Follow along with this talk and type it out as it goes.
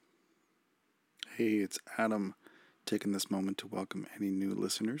Hey, it's Adam, taking this moment to welcome any new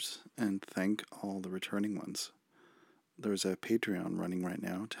listeners and thank all the returning ones. There's a Patreon running right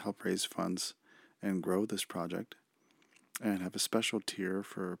now to help raise funds and grow this project, and have a special tier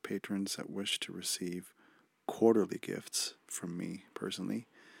for patrons that wish to receive quarterly gifts from me personally.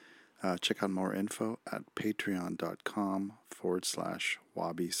 Check out more info at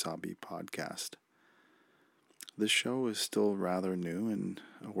patreon.com/wabi sabi podcast. This show is still rather new and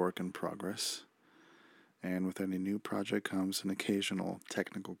a work in progress, and with any new project comes an occasional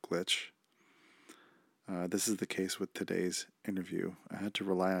technical glitch. This is the case with today's interview. I had to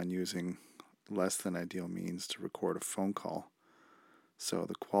rely on using less than ideal means to record a phone call, so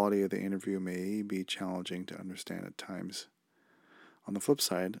the quality of the interview may be challenging to understand at times. On the flip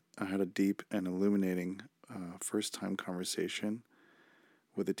side, I had a deep and illuminating first time conversation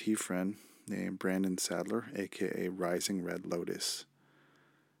with a tea friend named Brandon Sadler, aka Rising Red Lotus.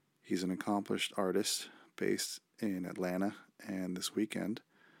 He's an accomplished artist based in Atlanta, and this weekend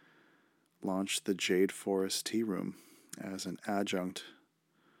launched the Jade Forest Tea Room as an adjunct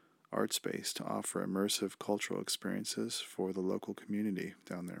art space to offer immersive cultural experiences for the local community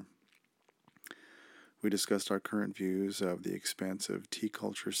down there. We discussed our current views of the expansive tea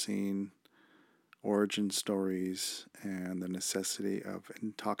culture scene, origin stories, and the necessity of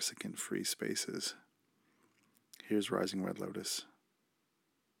intoxicant-free spaces. Here's Rising Red Lotus.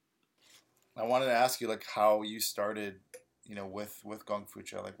 I wanted to ask you like how you started, with Gong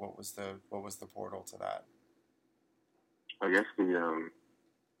Fucha. Like, what was the portal to that? I guess the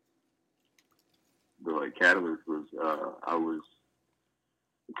like catalyst was I was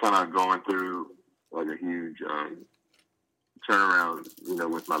kind of going through like a huge turnaround,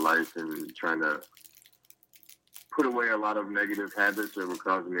 with my life and trying to put away a lot of negative habits that were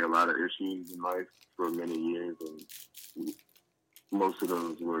causing me a lot of issues in life for many years, and most of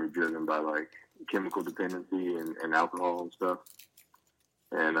those were driven by like chemical dependency and alcohol and stuff.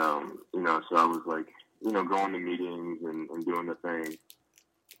 And so I was like, going to meetings and doing the thing,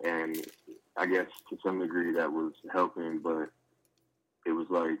 and I guess to some degree that was helping, but it was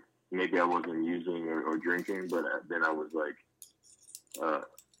like maybe I wasn't using or drinking, but then I was like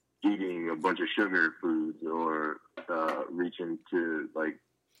eating a bunch of sugar foods or reaching to like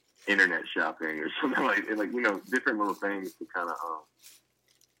internet shopping or something like different little things to kind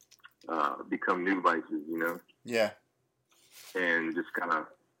of become new vices, Yeah. and just kind of,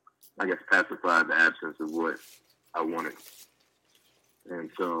 I guess, pacify the absence of what I wanted.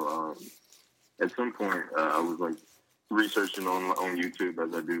 And so at some point, I was like researching on YouTube,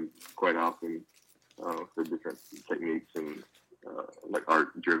 as I do quite often, for different techniques and like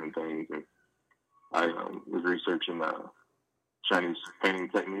art-driven things. And I was researching Chinese painting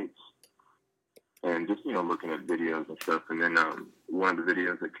techniques and just looking at videos and stuff. And then one of the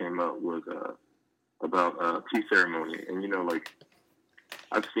videos that came up was about tea ceremony, and like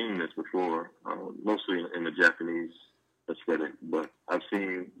I've seen this before, mostly in the Japanese aesthetic, but I've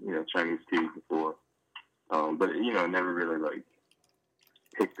seen Chinese tea before, but it never really like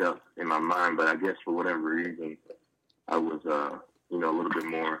picked up in my mind. But I guess for whatever reason, I was a little bit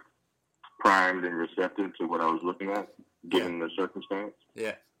more primed and receptive to what I was looking at, given the circumstance.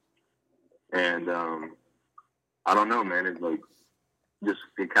 Yeah. And I don't know, man. It's like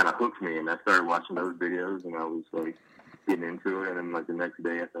it kind of hooked me, and I started watching those videos, and I was like getting into it. And then like the next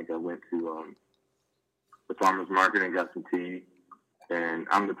day, I think I went to the farmer's market and got some tea. And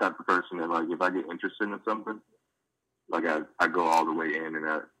I'm the type of person that like if I get interested in something, like I go all the way in and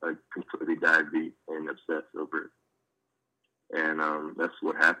I completely dive deep and obsess over it. And that's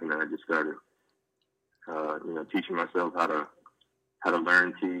what happened. And I just started, teaching myself how to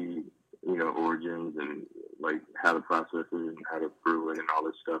learn tea, origins and like how to process it and how to brew it and all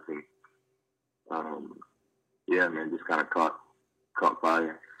this stuff. And yeah, man, just kind of caught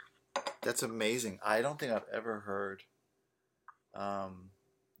fire. That's amazing. I don't think I've ever heard,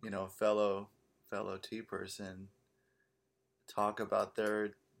 fellow tea person talk about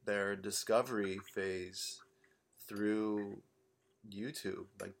their discovery phase through YouTube.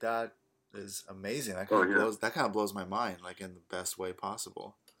 Like that is amazing. That kind of blows my mind, like in the best way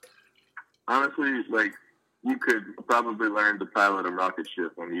possible. Honestly, like you could probably learn to pilot a rocket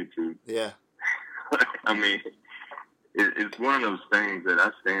ship on YouTube. Yeah. I mean, it's one of those things that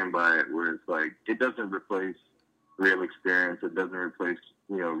I stand by it, where it's like it doesn't replace real experience. It doesn't replace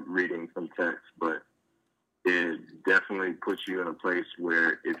reading some text, but it definitely puts you in a place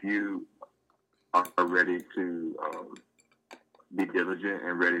where if you are ready to be diligent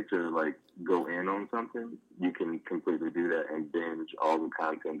and ready to like go in on something, you can completely do that and binge all the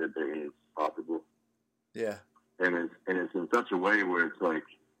content that there is possible. Yeah. And it's in such a way where it's like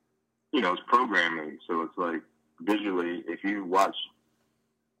it's programming. So it's like visually, if you watch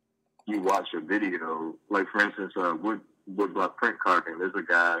a video, like for instance, woodblock print carving. There's a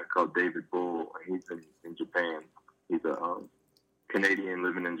guy called David Bull, and he's in Japan. He's a Canadian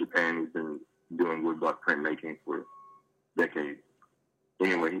living in Japan. He's been doing woodblock printmaking for decades.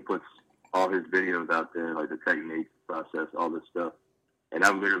 Anyway, he puts all his videos out there, like the technique, process, all this stuff. And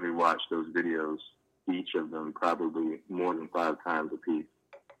I've literally watched those videos, each of them probably more than 5 times a piece.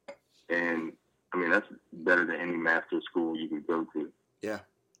 And I mean, that's better than any master school you could go to. Yeah.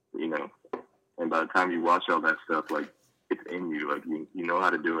 And by the time you watch all that stuff, like, it's in you. Like, you know how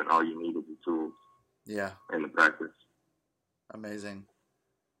to do it, and all you need is the tools. Yeah. And the practice. Amazing.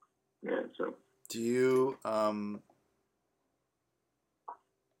 Yeah, so. Do you,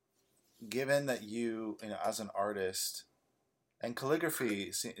 given that you know, as an artist, and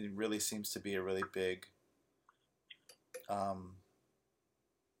calligraphy really seems to be a really big, I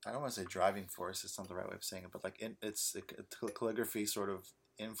don't want to say driving force, it's not the right way of saying it, but like calligraphy sort of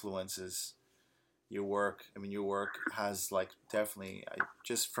influences your work. I mean, your work has like definitely,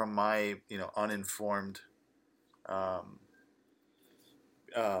 just from my, uninformed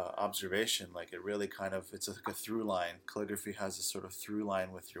observation, like it really kind of, it's like a through line. Calligraphy has a sort of through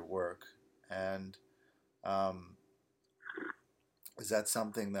line with your work. And is that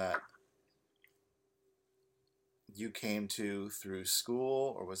something that you came to through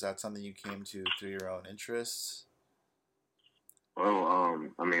school, or was that something you came to through your own interests? Well,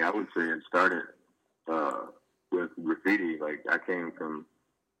 I mean, I would say it started with graffiti. Like, I came from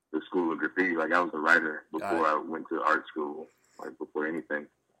the school of graffiti. Like, I was a writer before I went to art school, like before anything.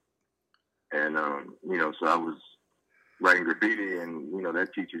 And, so I was writing graffiti, and,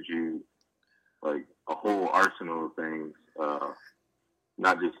 that teaches you, like, a whole arsenal of things,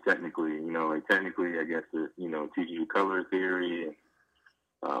 not just technically, like technically, I guess it, teaches you color theory and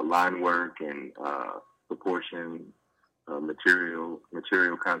line work and proportion, material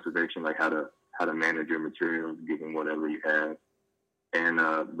conservation, like how to manage your materials given whatever you have. And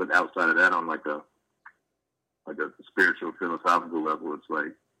but outside of that, on like a spiritual, philosophical level, it's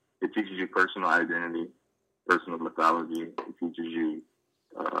like it teaches you personal identity, personal mythology. It teaches you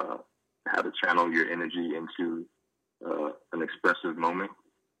how to channel your energy into an expressive moment,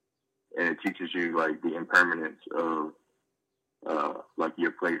 and it teaches you like the impermanence of like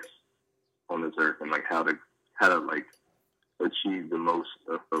your place on this earth, and like how to like achieve the most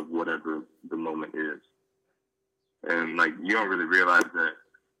of whatever the moment is. And like you don't really realize that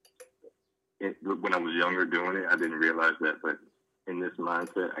when I was younger doing it, I didn't realize that, but in this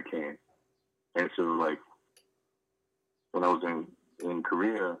mindset, I can. And so like when I was in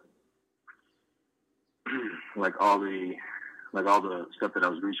Korea, like all the stuff that I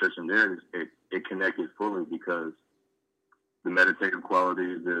was researching there, it connected fully because the meditative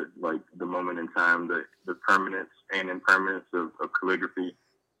qualities, the moment in time, the permanence and impermanence of calligraphy,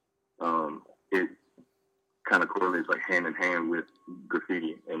 it kind of correlates like hand in hand with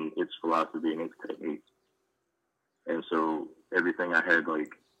graffiti and its philosophy and its techniques. And so everything I had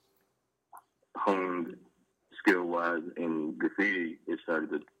like honed skill wise in graffiti, it started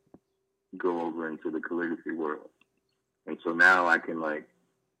to go over into the calligraphy world. And so now I can like,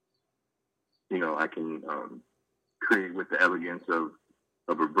 I can create with the elegance of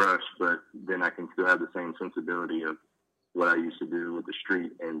a brush, but then I can still have the same sensibility of what I used to do with the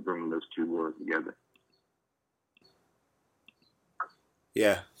street and bring those two worlds together.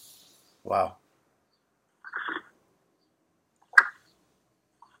 Yeah. Wow.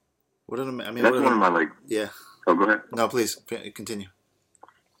 That's one of my like. Yeah. Oh, go ahead. No, please continue.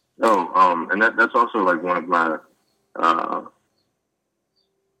 Oh, and that's also like one of my,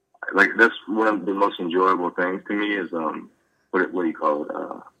 like that's one of the most enjoyable things to me is what do you call it?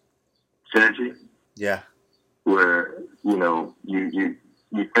 Synergy. Yeah. Where you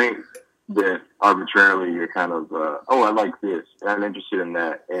think that arbitrarily you're kind of I like this, and I'm interested in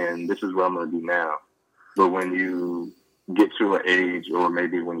that, and this is what I'm going to do now. But when you get to an age, or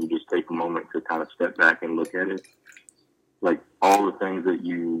maybe when you just take a moment to kind of step back and look at it, like all the things that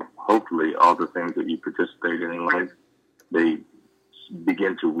you participated in life, they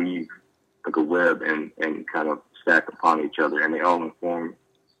begin to weave like a web and kind of stack upon each other, and they all inform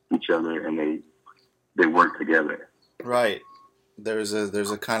each other, and they work together. Right. There's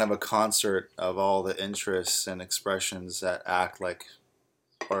a kind of a concert of all the interests and expressions that act like,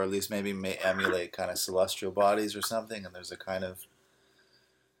 or at least maybe may emulate kind of celestial bodies or something, and there's a kind of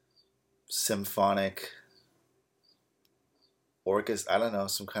symphonic I don't know,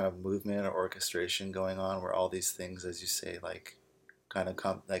 some kind of movement or orchestration going on where all these things, as you say, like kind of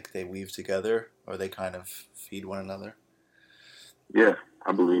come, like they weave together, or they kind of feed one another. Yeah,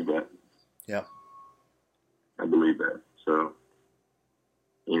 I believe that. Yeah. I believe that. So,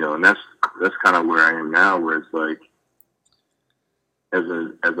 and that's kind of where I am now, where it's like, as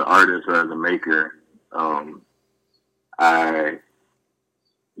an artist or as a maker,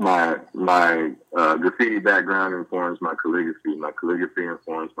 my graffiti background informs my calligraphy. My calligraphy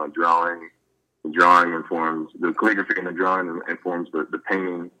informs my drawing. The drawing informs the calligraphy, and the drawing informs the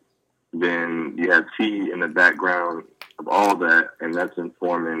painting. Then you have tea in the background of all that, and that's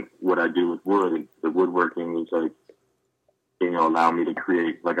informing what I do with wood. The woodworking is like, allow me to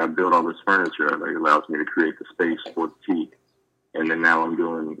create, like I build all this furniture, like it allows me to create the space for the tea. And then now I'm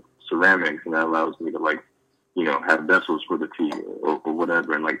doing ceramics, and that allows me to have vessels for the tea or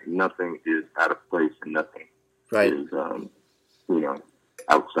whatever. And like nothing is out of place, and nothing is,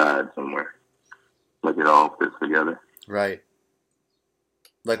 outside somewhere. Like it all fits together. Right.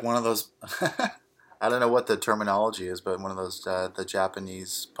 Like one of those, I don't know what the terminology is, but one of those, the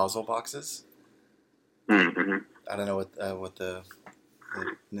Japanese puzzle boxes. Mm-hmm. I don't know what the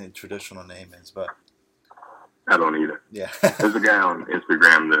traditional name is, but I don't either. Yeah. There's a guy on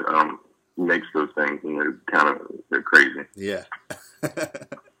Instagram that makes those things, and they're crazy. Yeah.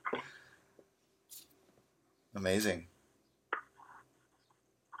 Amazing.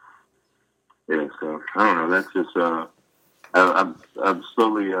 Yeah, so I don't know. That's just I've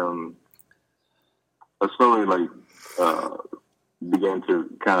slowly began to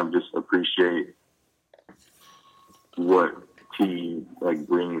kind of just appreciate what tea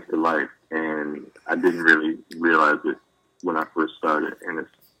brings to life, and I didn't really realize it when I first started, and it's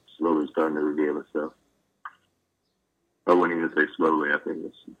slowly starting to reveal itself. I wouldn't even say slowly. I think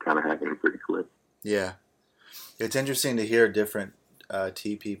it's kind of happening pretty quick. Yeah, it's interesting to hear different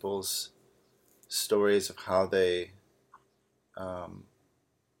tea people's stories of how they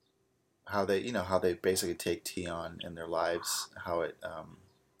basically take tea on in their lives, how it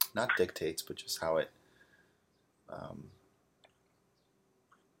not dictates, but just how it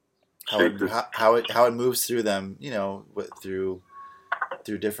moves through them, through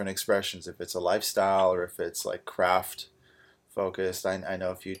different expressions. If it's a lifestyle or if it's like craft focused. I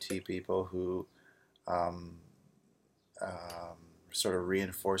know a few tea people who sort of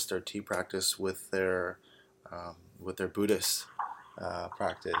reinforce their tea practice with their Buddhist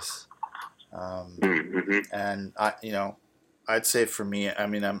practice. And I'd say for me, I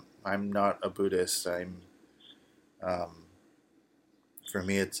mean, I'm not a Buddhist. For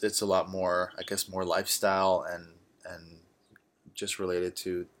me, it's a lot more, I guess, more lifestyle and just related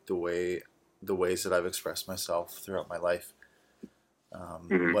to the ways that I've expressed myself throughout my life.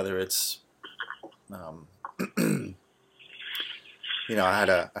 Whether it's, I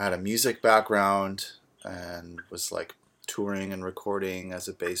had a music background and was like touring and recording as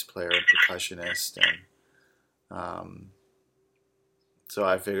a bass player and percussionist, and so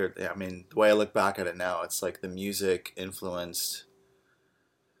I figured, the way I look back at it now, it's like the music influenced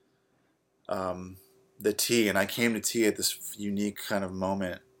the tea, and I came to tea at this unique kind of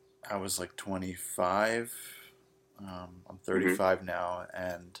moment. I was like 25. I'm 35 now,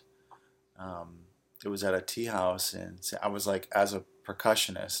 and it was at a tea house, and I was like, as a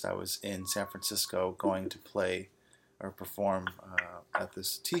percussionist, I was in San Francisco going to play or perform at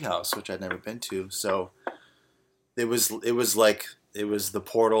this tea house, which I'd never been to. So it was the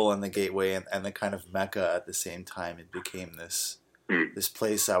portal and the gateway and the kind of mecca at the same time. It became this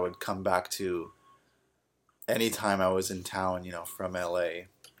place I would come back to anytime I was in town, from LA.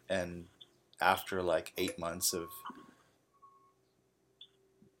 And after like 8 months of,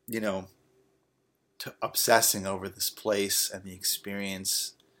 obsessing over this place and the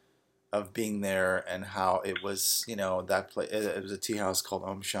experience of being there and how it was, that place, it was a tea house called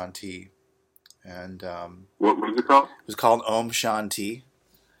Om Shanti. And what was it called? It was called Om Shanti.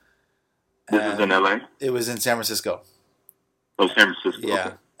 This is in LA? It was in San Francisco. Oh, San Francisco. Yeah.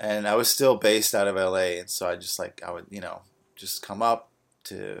 Okay. And I was still based out of LA, and so I just I would, just come up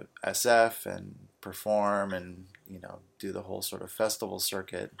to SF and perform and, do the whole sort of festival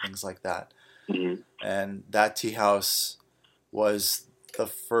circuit, things like that. Mm-hmm. And that tea house was the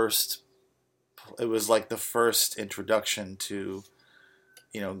first introduction to,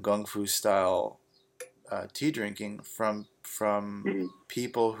 Gung Fu style tea drinking from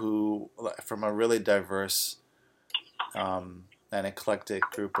people from a really diverse an eclectic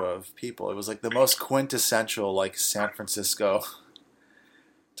group of people. It was like the most quintessential like San Francisco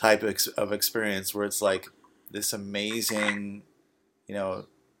type of experience, where it's like this amazing,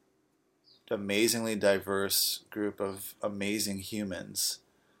 amazingly diverse group of amazing humans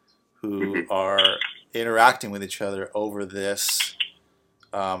who are interacting with each other over this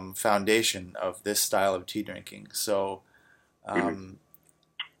foundation of this style of tea drinking. So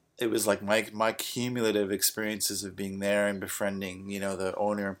it was like my cumulative experiences of being there and befriending, the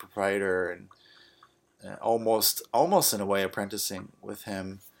owner and proprietor, and almost in a way apprenticing with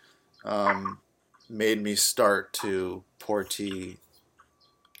him, made me start to pour tea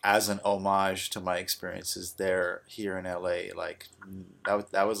as an homage to my experiences here in LA. Like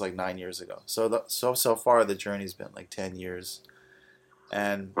that was like 9 years ago. So far the journey's been like 10 years,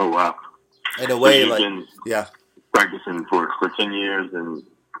 and Oh wow! in a So way, you've like, been yeah. practicing for 10 years, and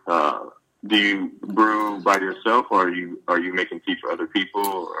do you brew by yourself, or are you making tea for other people?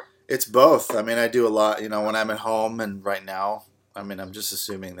 Or? It's both. I mean, I do a lot, when I'm at home, and right now, I mean, I'm just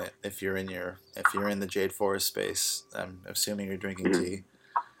assuming that if you're in the Jade Forest space, I'm assuming you're drinking tea.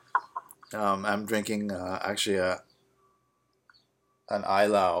 I'm drinking actually an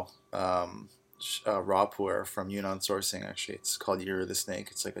Islao raw puer from Yunnan Sourcing. Actually, it's called Year of the Snake.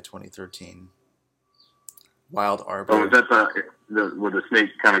 It's like a 2013 Wild Arbor. Oh, is that where the snake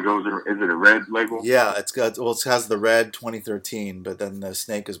kind of goes? Is it a red label? Yeah, it has the red 2013, but then the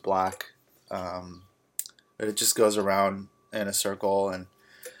snake is black. But it just goes around in a circle, and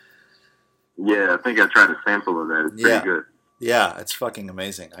yeah, I think I tried a sample of that. It's pretty good. Yeah, it's fucking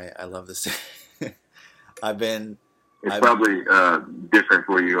amazing. I love this. It's probably different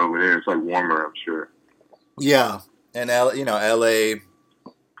for you over there. It's like warmer, I'm sure. Yeah, and LA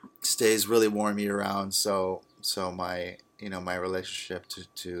stays really warm year round. So my my relationship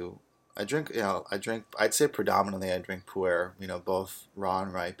to I drink I'd say predominantly I drink puer. Both raw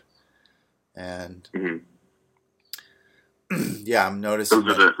and ripe, and yeah, I'm noticing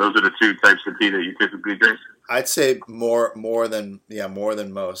those are the two types of tea that you typically drink. I'd say more than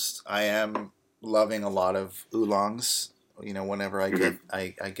most. I am loving a lot of oolongs. Whenever I get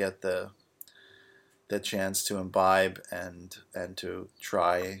I get the chance to imbibe and to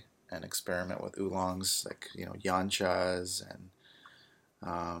try and experiment with oolongs, like yanchas and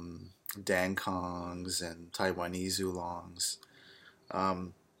dankongs and Taiwanese oolongs.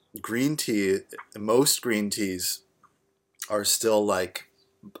 Green tea, most green teas are still like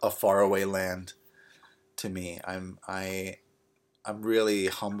a faraway land to me. I'm really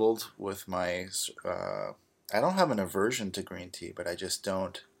humbled with my. I don't have an aversion to green tea, but I just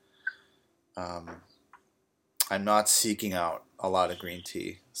don't. I'm not seeking out a lot of green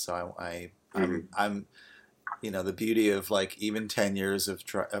tea, so I'm the beauty of like even 10 years of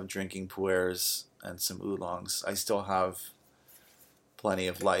drinking puers and some oolongs, I still have plenty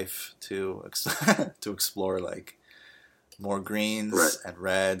of life to to explore, like more greens and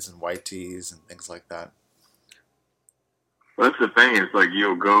reds and white teas and things like that. Well, that's the thing. It's like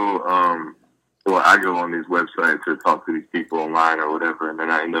you'll go, I go on these websites to talk to these people online or whatever, and then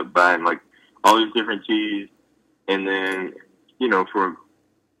I end up buying like all these different teas, and then for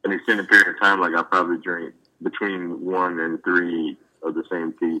an extended period of time, like I probably drink between 1 and 3 of the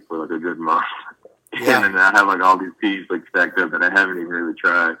same tea for like a good month. Yeah. And then I have like all these teas like stacked up that I haven't even really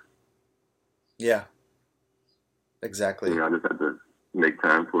tried. Yeah. Exactly. I just have to make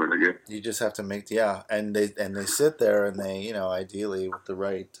time for it, I guess. You just have to and they sit there, and they, ideally with the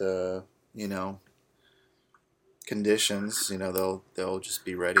right, conditions, they'll just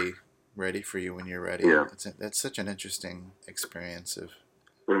be ready for you when you're ready. Yeah. That's such an interesting experience of.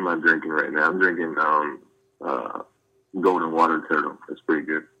 What am I drinking right now? I'm drinking Golden Water Turtle. It's pretty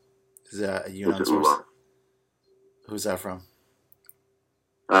good. Is that a Yunnan source? Who's that from?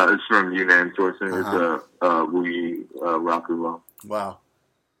 It's from Yunnan Sourcing. It's Wu Yi Rock Oolong. Wow.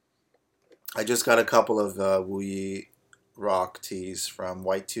 I just got a couple of Wu Yi Rock teas from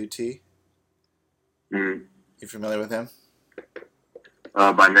White 2 Tea. Mm-hmm. You familiar with him?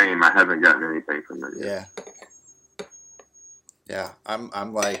 By name, I haven't gotten anything from them yet. Yeah.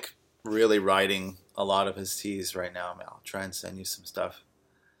 I'm like really riding a lot of his teas right now. I'll try and send you some stuff.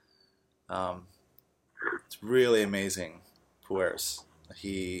 It's really amazing puers.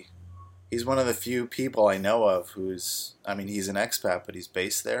 He's one of the few people I know of he's an expat, but he's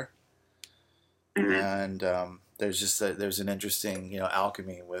based there. Mm-hmm. And there's an interesting,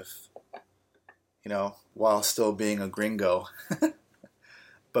 alchemy with, while still being a gringo,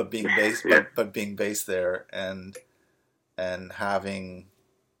 but being based, but being based there, and having,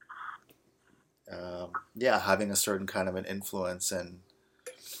 having a certain kind of an influence and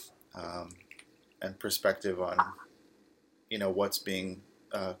perspective on, what's being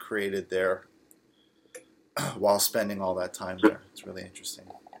created there while spending all that time there. It's really interesting.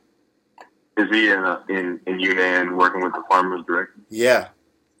 Is he in Yunnan working with the farmers directly? Yeah.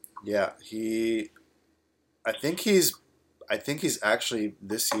 I think he's actually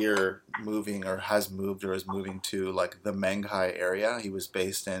this year moving, or has moved, or is moving to like the Menghai area. He was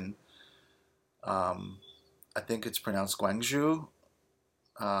based in, I think it's pronounced Gwangju,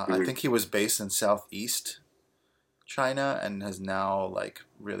 I think he was based in Southeast China and has now like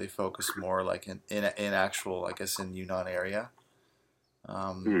really focused more like in actual, I guess, in Yunnan area,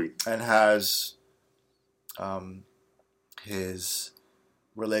 and has his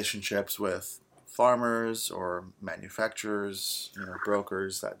relationships with farmers or manufacturers,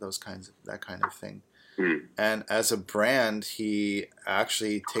 brokers, that kind of thing. And as a brand, he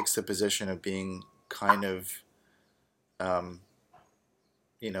actually takes the position of being kind of,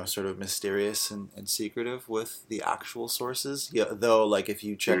 sort of mysterious and secretive with the actual sources. Yeah, though, like if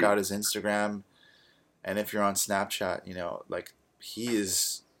you check out his Instagram, and if you're on Snapchat, like he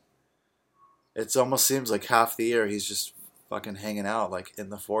is. It almost seems like half the year he's just fucking hanging out like in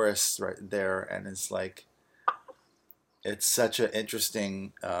the forest right there, and it's like it's such an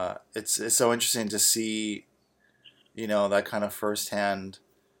interesting. It's so interesting to see, that kind of firsthand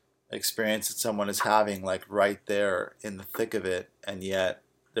experience that someone is having like right there in the thick of it, and yet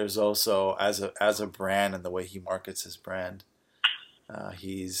there's also as a brand and the way he markets his brand,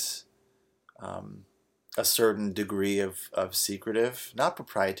 he's a certain degree of secretive, not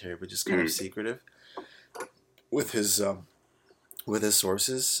proprietary, but just kind of secretive with his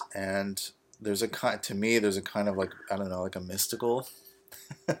sources. And there's a kind of like, I don't know, like a mystical,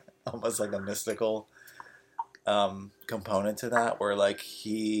 almost like a mystical component to that, where like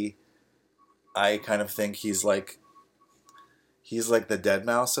I kind of think he's like the dead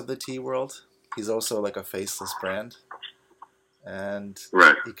mouse of the tea world. He's also like a faceless brand, and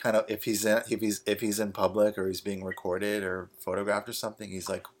he kind of if he's in public or he's being recorded or photographed or something, he's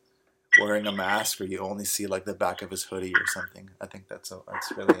like wearing a mask, or you only see like the back of his hoodie or something. I think that's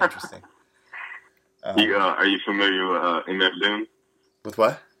really interesting. Are you familiar with MF Doom? With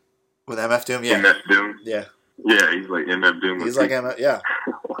what? With MF Doom? Yeah. MF Doom? Yeah. Yeah, he's like MF Doom. He's like MF. Yeah.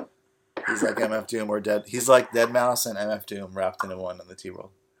 He's like MF Doom or Dead. He's like Dead Mouse and MF Doom wrapped into one in the T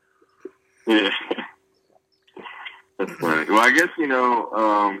world. Yeah. That's funny. Well, I guess,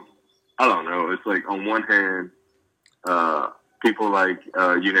 I don't know. It's like on one hand, people like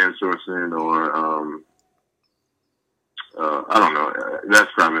Yunnan Sourcing or I don't know.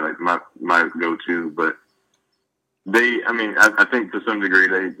 That's probably like my go-to. But I think to some degree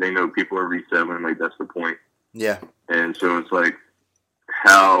they know people are reselling. Like that's the point. Yeah. And so it's like,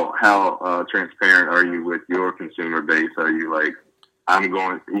 how transparent are you with your consumer base? Are you like, are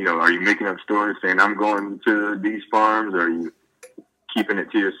you making up stories saying I'm going to these farms? Or are you keeping it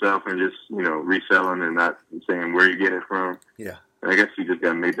to yourself and just, reselling and not saying where you get it from? Yeah. And I guess you just got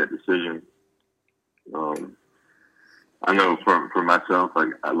to make that decision. I know for myself,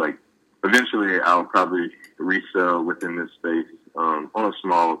 eventually I'll probably resell within this space on a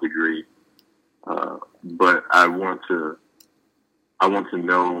small degree. But I want to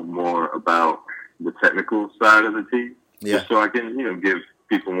know more about the technical side of the tea, just so I can, give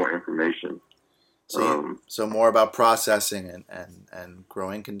people more information. So more about processing and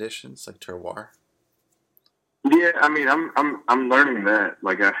growing conditions, like terroir. Yeah, I'm learning that.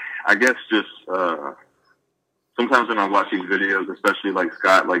 Like I guess just sometimes when I watch these videos, especially like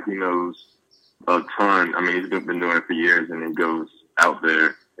Scott, like he knows a ton. He's been doing it for years, and he goes out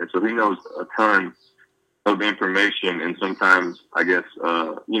there, and so he knows a ton of information. And sometimes I guess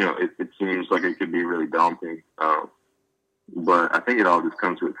it seems like it could be really daunting. But I think it all just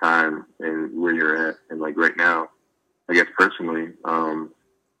comes with time and where you're at. And like right now, I guess personally, I'm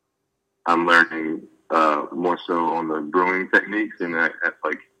learning more so on the brewing techniques, and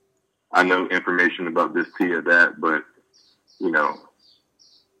I know information about this tea or that, but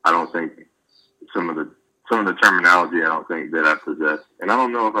I don't think some of the terminology I don't think that I possess, and I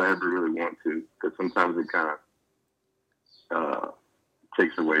don't know if I ever really want to, because sometimes it kind of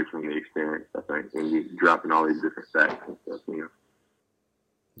takes away from the experience. I think when you dropping all these different facts and stuff,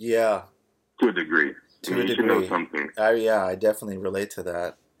 Yeah. To a degree. To a degree. You know something. Yeah, I definitely relate to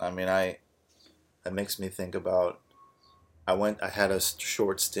that. That makes me think about. I had a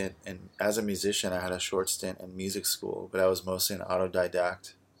short stint, and as a musician, I had a short stint in music school, but I was mostly an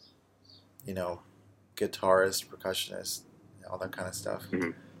autodidact. Guitarist, percussionist, all that kind of stuff.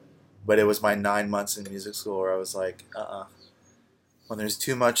 Mm-hmm. But it was my 9 months in music school where I was like, when there's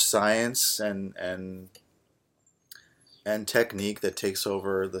too much science and technique that takes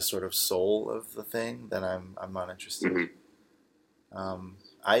over the sort of soul of the thing, then I'm not interested. Mm-hmm.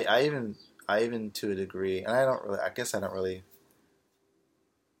 I even to a degree, and I don't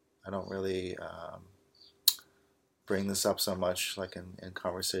really bring this up so much like in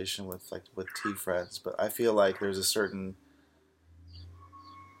conversation with tea friends, but I feel like there's a certain,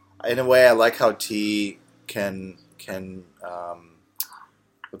 in a way, I like how tea can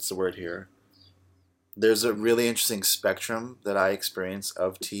what's the word here? there's a really interesting spectrum that I experience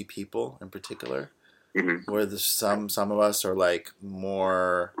of tea people in particular, where there's some of us are like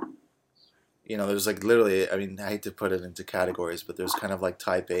more, there's like literally, I mean, I hate to put it into categories, but there's kind of like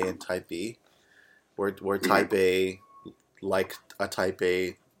type A and type B, where type A, like a type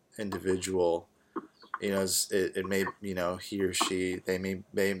A individual, it may, he or she, they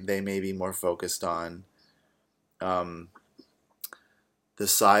may be more focused on the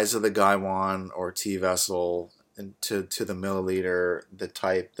size of the gaiwan or tea vessel, and to the milliliter, the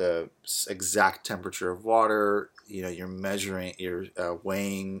type, the exact temperature of water. You're measuring, you're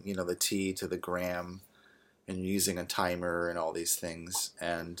weighing, the tea to the gram, and you're using a timer and all these things.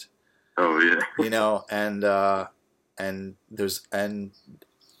 And and there's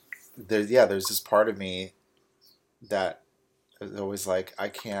this part of me that is always like, I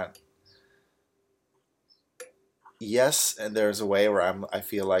can't. Yes, and there's a way where I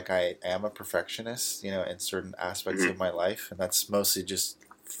feel like I am a perfectionist, in certain aspects of my life, and that's mostly just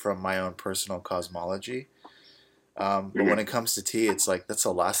from my own personal cosmology. But when it comes to tea, it's like that's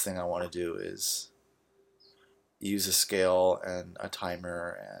the last thing I want to do is use a scale and a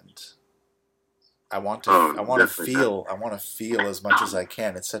timer, and I want to feel as much as I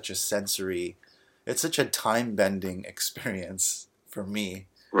can. It's such a time bending experience for me,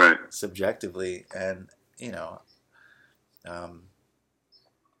 right? Subjectively, and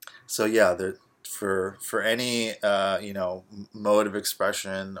so yeah, for any mode of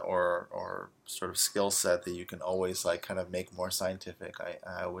expression or sort of skill set that you can always like kind of make more scientific,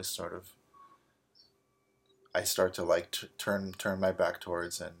 I always sort of start to like turn my back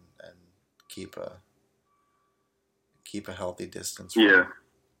towards and keep a healthy distance from it.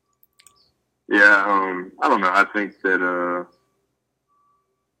 I don't know. I think that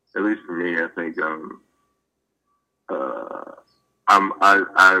at least for me, I think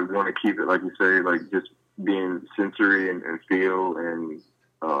I want to keep it, like you say, like just being sensory and feel and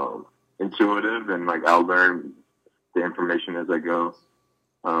intuitive, and like I'll learn the information as I go.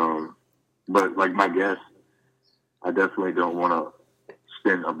 But like my guess, I definitely don't want to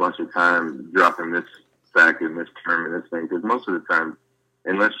spend a bunch of time dropping this fact and this term and this thing, because most of the time,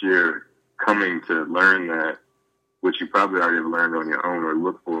 unless you're coming to learn that, which you probably already have learned on your own or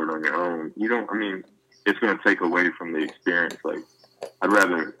look for it on your own, it's going to take away from the experience. Like, I'd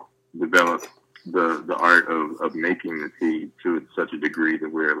rather develop the art of making the tea to such a degree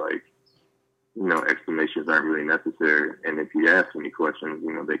that where, like, explanations aren't really necessary. And if you ask any questions,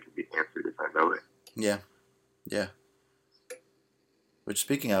 they can be answered if I know it. Yeah. Yeah. Which,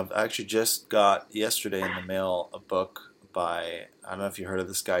 speaking of, I actually just got yesterday in the mail a book by, I don't know if you heard of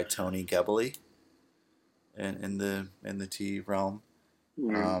this guy, Tony Gebeli, in the tea realm.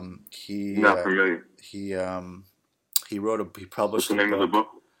 Not familiar. He published What's the name of the book?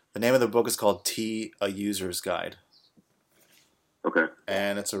 The name of the book is called Tea: A User's Guide. Okay.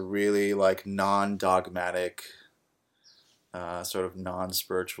 And it's a really like non-dogmatic, sort of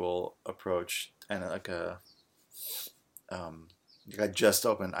non-spiritual approach, and like I just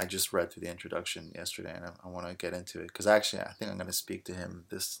read through the introduction yesterday, and I want to get into it because actually I think I'm going to speak to him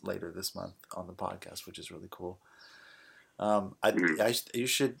later this month on the podcast, which is really cool. I think you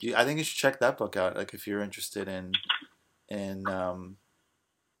should check that book out. Like, if you're interested in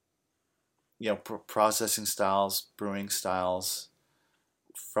processing styles, brewing styles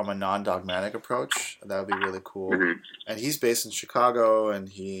from a non-dogmatic approach, that would be really cool. And he's based in Chicago,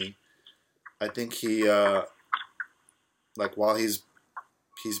 and I think he like, while he's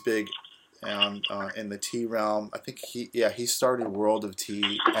big in the tea realm, I think he started World of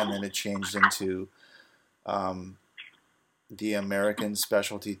Tea, and then it changed into the American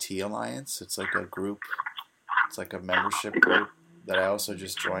Specialty Tea Alliance. It's like a group. It's like a membership group that I also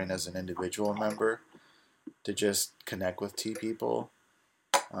just joined as an individual member to just connect with tea people.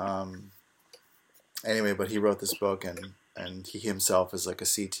 Anyway, but he wrote this book, and he himself is like a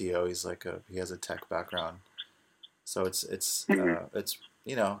CTO. He has a tech background. So it's for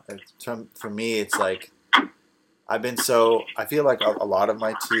me, it's like I feel like a lot of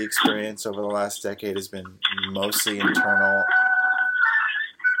my tea experience over the last decade has been mostly internal,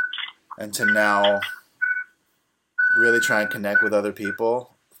 and to now really try and connect with other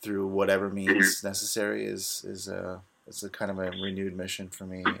people through whatever means necessary is a kind of a renewed mission for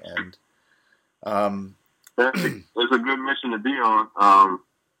me. And it's a good mission to be on.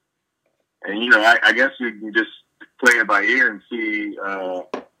 And I guess you can just play it by ear and see how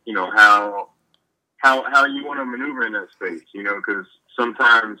you want to maneuver in that space, because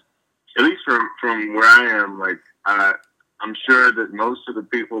sometimes, at least from where I am, like I'm sure that most of the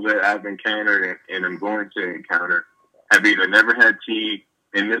people that I've encountered and I'm going to encounter have either never had tea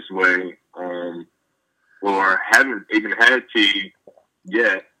in this way, or haven't even had tea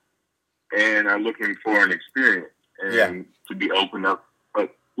yet and are looking for an experience and to be opened up up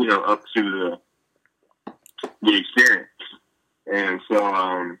to the experience. And so,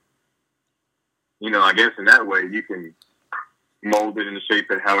 I guess in that way you can mold it and shape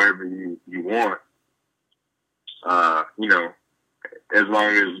it however you want. As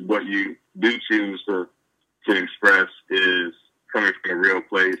long as what you do choose to express is coming from a real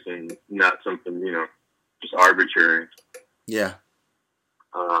place and not something, just arbitrary. Yeah.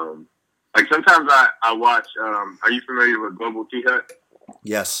 Like sometimes I watch, are you familiar with Global Tea Hut?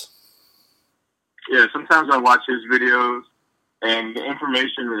 Yes. Yeah, sometimes I watch his videos and the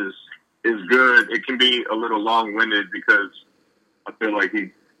information is good. It can be a little long-winded because I feel like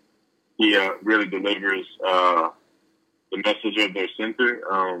he really delivers the message of their center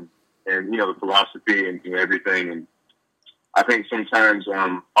and, the philosophy and everything. And I think sometimes,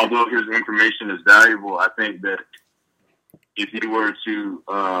 although his information is valuable, I think that if you were to,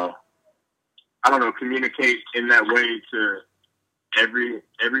 communicate in that way to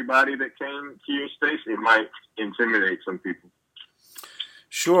everybody that came to your space, it might intimidate some people.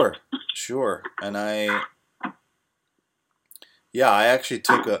 Sure. And I actually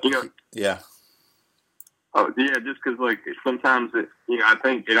took a, yeah. Oh yeah, just because sometimes I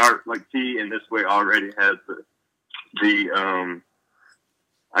think tea in this way already has the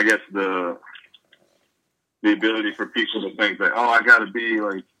I guess the ability for people to think that I gotta be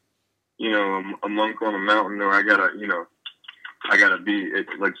a monk on a mountain, or I gotta be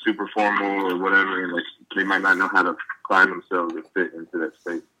super formal or whatever, and they might not know how to climb themselves to fit into that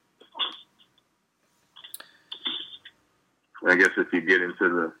state. I guess if you get into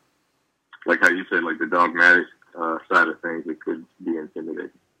the how you said, the dogmatic side of things, it could be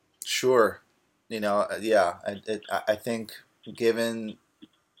intimidating. Sure. I think given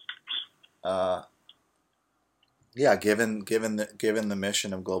the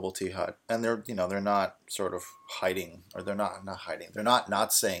mission of Global Tea Hut, and they're not sort of hiding, or they're not hiding. They're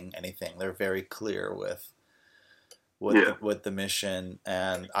not saying anything. They're very clear with the mission,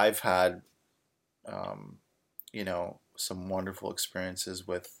 and I've had some wonderful experiences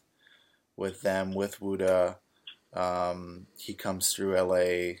with them, with Wuda. He comes through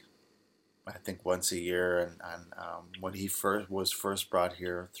LA, I think once a year, and when he was first brought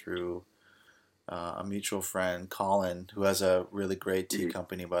here through a mutual friend, Colin, who has a really great tea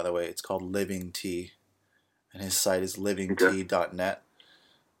company, by the way. It's called Living Tea, and his site is livingtea.net.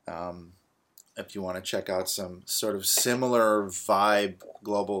 If you want to check out some sort of similar vibe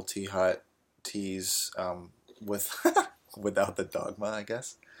Global Tea Hut teas with without the dogma, I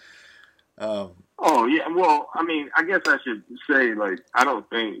guess. Oh yeah, well, I mean, I guess I should say I don't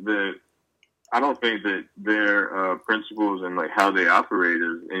think that their principles and how they operate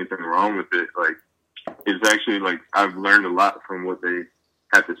is anything wrong with it. It's actually I've learned a lot from what they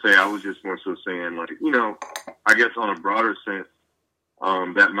have to say. I was just more so saying I guess on a broader sense,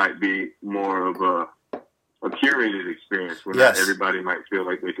 that might be more of a curated experience where not everybody might feel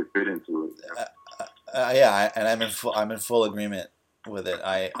like they could fit into it. And I'm in full agreement with it.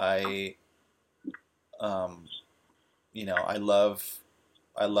 I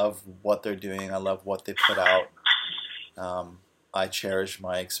love what they're doing. I love what they put out. I cherish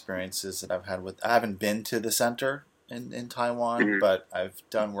my experiences that I've had I haven't been to the center in Taiwan, but I've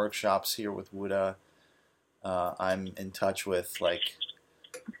done workshops here with Wuda. I'm in touch with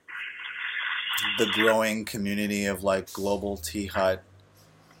the growing community of Global Tea Hut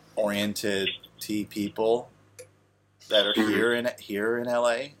oriented tea people that are here in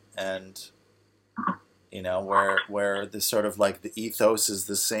LA, and where the sort of the ethos is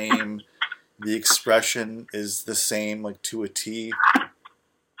the same, the expression is the same to a T.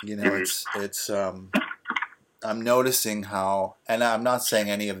 It's I'm noticing how, and I'm not saying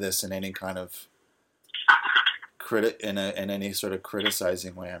any of this in any kind of in any sort of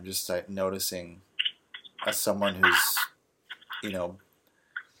criticizing way. I'm just noticing, as someone who's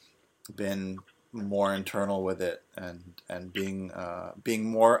been more internal with it, and being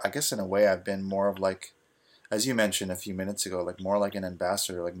more, I guess in a way I've been more of as you mentioned a few minutes ago, more like an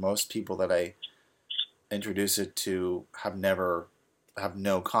ambassador. Most people that I introduce it to have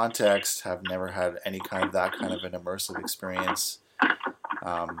no context, have never had any kind of that kind of an immersive experience,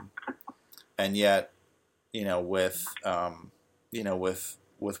 and yet, with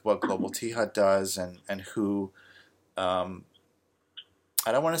what Global Tea Hut does, and who, I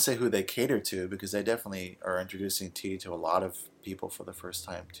don't want to say who they cater to, because they definitely are introducing tea to a lot of people for the first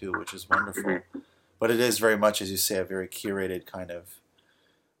time too, which is wonderful. But it is very much, as you say, a very curated kind of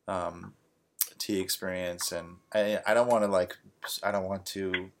tea experience, and I don't want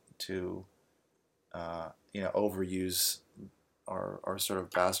to overuse or sort of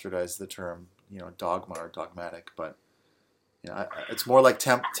bastardize the term, dogma or dogmatic, but it's more like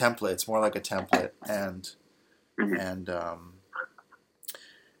template. It's more like a template, and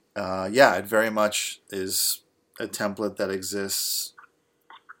it very much is a template that exists,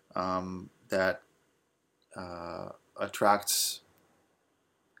 that attracts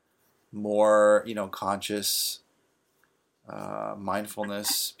more, conscious,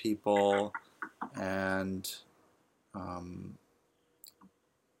 mindfulness people, and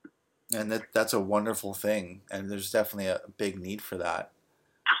that's a wonderful thing, and there's definitely a big need for that.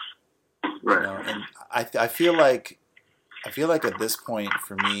 Right. And I feel like at this point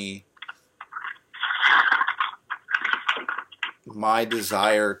for me, my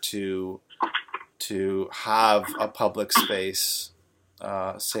desire to have a public space,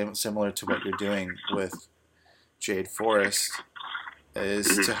 similar to what you're doing with Jade Forest,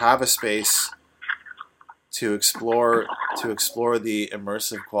 is to have a space to explore the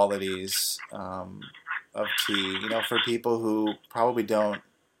immersive qualities of tea. For people who probably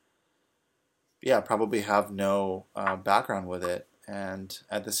have no background with it, and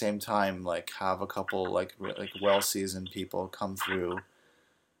at the same time, like, have a couple like well-seasoned people come through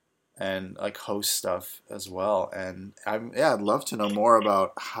and like host stuff as well. And I'd love to know more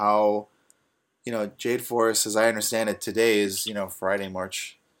about how, Jade Forest, as I understand it, today is, Friday,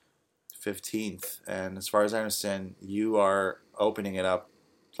 March 15th, and as far as I understand, you are opening it up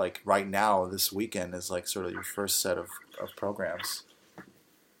like right now. This weekend is like sort of your first set of programs.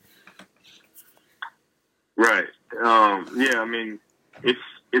 Right. I mean,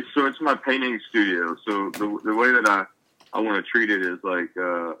 it's my painting studio. So the way that I want to treat it is like,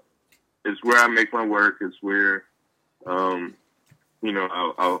 it's where I make my work. It's where, I'll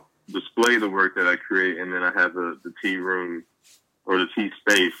display the work that I create, and then I have the tea room or the tea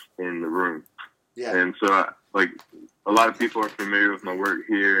space in the room. Yeah. And so a lot of people are familiar with my work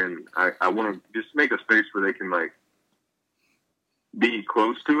here, and I want to just make a space where they can like be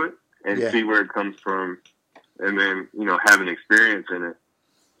close to it and see where it comes from, and then, have an experience in it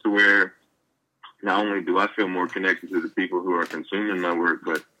to where not only do I feel more connected to the people who are consuming my work,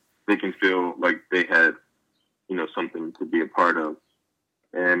 but they can feel like they had, something to be a part of.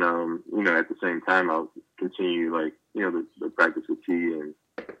 And, at the same time, I'll continue like, the practice of tea, and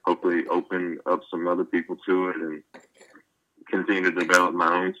hopefully open up some other people to it and continue to develop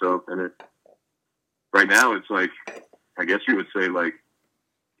my own self in it. Right now, it's like, I guess you would say like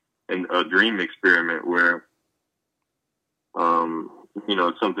a dream experiment where,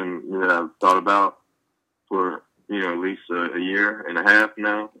 it's something that I've thought about for, at least a year and a half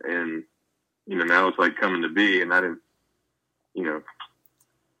now. And, now it's like coming to be, and I didn't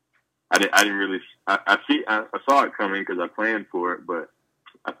really, I saw it coming because I planned for it, but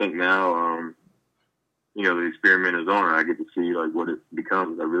I think now, the experiment is on, and I get to see like what it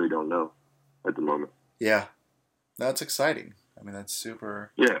becomes. I really don't know at the moment. Yeah. That's exciting. I mean, that's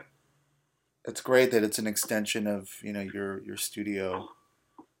super. Yeah. It's great that it's an extension of, your studio.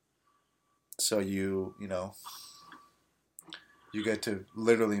 So you get to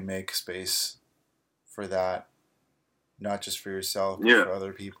literally make space for that, not just for yourself, but for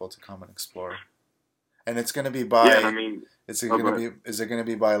other people to come and explore. And it's going to be by. Yeah, I mean, is it going to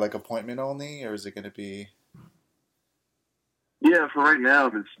be by like appointment only, or is it going to be? Yeah, for right now,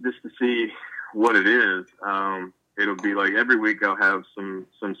 just to see what it is. It'll be like every week I'll have some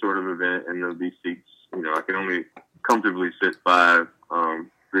sort of event, and there'll be seats. I can only comfortably sit 5.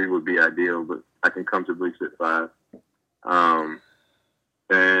 3 would be ideal, but I can comfortably sit 5.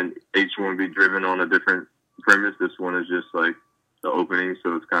 And each one will be driven on a different premise. This one is just like the opening,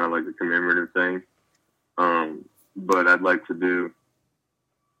 so it's kind of like a commemorative thing. But I'd like to do,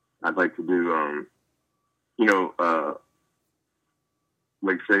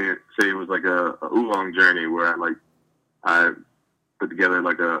 like say it was like a oolong journey where I put together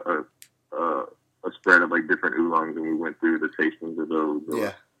like a spread of like different oolongs, and we went through the tastings of those.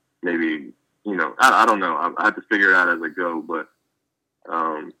 Or maybe, I don't know. I have to figure it out as I go, but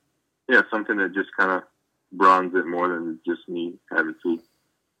something that just kind of broadens it more than just me having tea.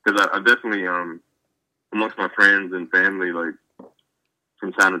 Because I definitely, amongst my friends and family, like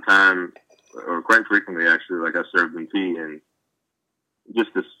from time to time, or quite frequently actually, like I serve them tea, and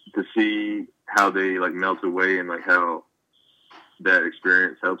just to see how they like melt away and like how that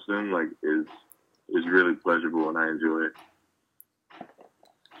experience helps them, like is really pleasurable, and I enjoy it.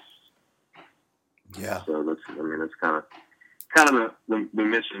 Yeah. So that's kind of the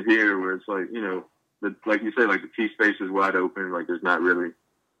mission here, where it's like, like you say, like the tea space is wide open, like there's not really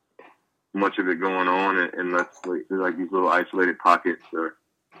much of it going on, unless like there's like these little isolated pockets or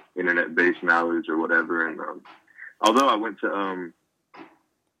internet-based knowledge or whatever. And although I went to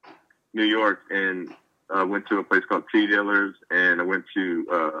New York and went to a place called Tea Dealers, and I went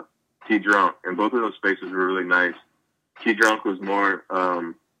to Tea Drunk, and both of those spaces were really nice. Tea Drunk was more,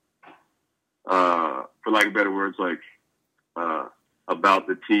 for lack of better words, like about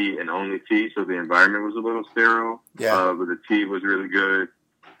the tea and only tea, so the environment was a little sterile. Yeah. But the tea was really good,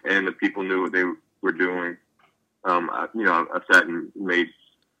 and the people knew what they were doing. I sat and made,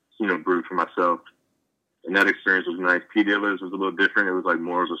 brewed for myself, and that experience was nice. Tea Dealers was a little different. It was like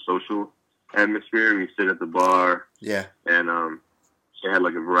more of a social atmosphere. We sit at the bar, Yeah. and they had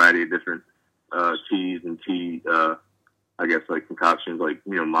like a variety of different teas and tea, I guess like concoctions, like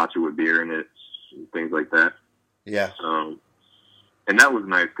matcha with beer in it, and things like that. Yeah. And that was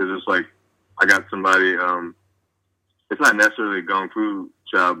nice because it's like I got somebody. It's not necessarily a gong fu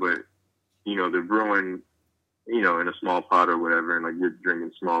job, but they're brewing, in a small pot or whatever, and like you're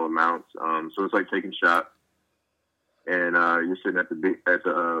drinking small amounts. So it's like taking shots, and you're sitting at the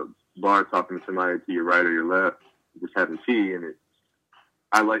bar talking to somebody to your right or your left, just having tea. And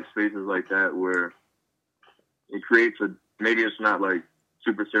I like spaces like that where it creates maybe it's not like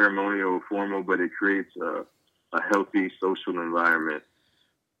super ceremonial or formal, but it creates a healthy social environment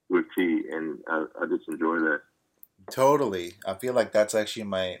with tea, and I just enjoy that. Totally. I feel like that's actually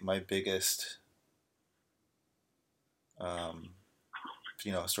my biggest,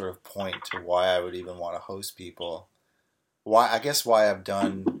 sort of point to why I would even want to host people. Why I've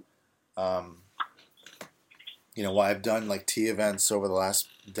done, why I've done like tea events over the last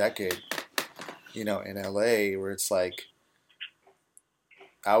decade, in LA, where it's like,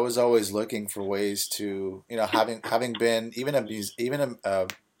 I was always looking for ways to, having been even a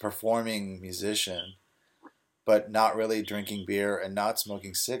performing musician, but not really drinking beer and not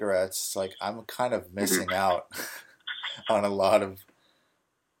smoking cigarettes. It's like I'm kind of missing out on a lot of,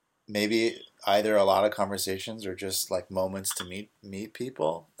 maybe either a lot of conversations or just like moments to meet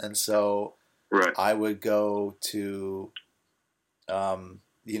people. And so Right. I would go to,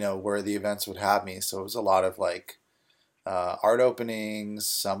 where the events would have me. So it was a lot of like art openings,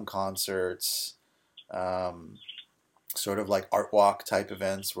 some concerts, sort of like art walk type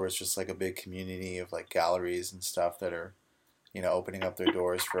events where it's just like a big community of like galleries and stuff that are, opening up their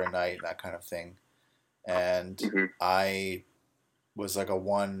doors for a night, that kind of thing. And I was like a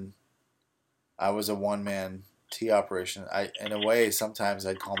one man tea operation. In a way, sometimes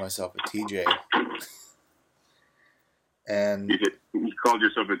I'd call myself a TJ. And you called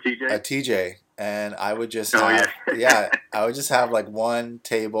yourself a TJ? A TJ. And I would just have, I would just have like one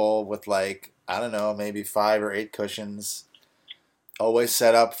table with like, I don't know, maybe 5 or 8 cushions, always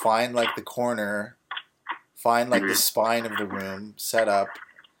set up, find like the corner, find like the spine of the room, set up,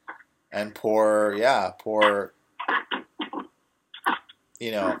 and pour, a pu'er,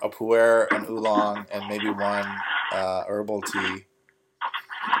 an oolong, and maybe one herbal tea.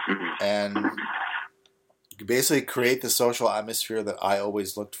 And basically create the social atmosphere that I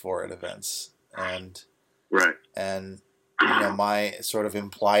always looked for at events. And my sort of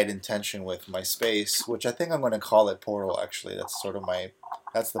implied intention with my space, which I think I'm going to call it Portal, actually. That's sort of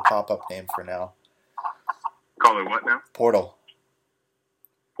that's the pop-up name for now. Call it what now? Portal.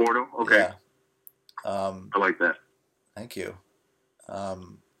 Portal? Okay. Yeah. I like that. Thank you.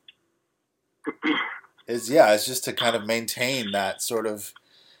 It's just to kind of maintain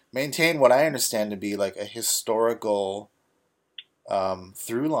what I understand to be like a historical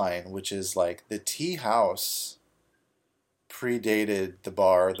through line, which is like the tea house predated the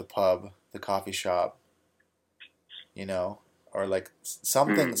bar, the pub, the coffee shop, or like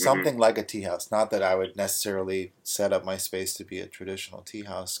something like a tea house. Not that I would necessarily set up my space to be a traditional tea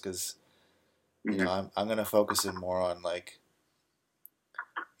house, because I'm going to focus it more on like,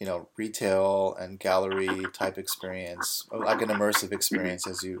 retail and gallery type experience, like an immersive experience,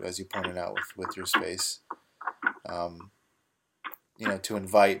 as you pointed out with your space. To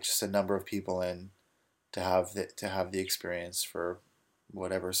invite just a number of people in to have the experience for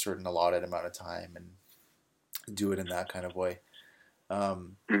whatever certain allotted amount of time, and do it in that kind of way. But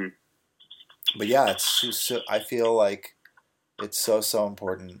yeah, I feel like it's so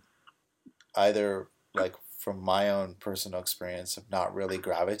important, either like from my own personal experience of not really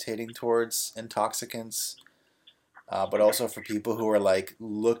gravitating towards intoxicants, but also for people who are like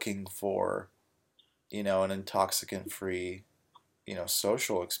looking for, an intoxicant-free,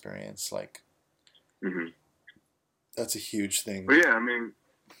 social experience. Like, that's a huge thing. But yeah, I mean,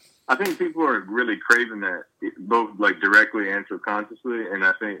 I think people are really craving that, both like directly and subconsciously. And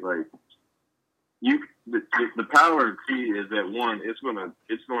I think like the power of tea is that, one, it's going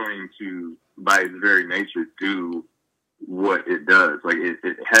to by its very nature do what it does. Like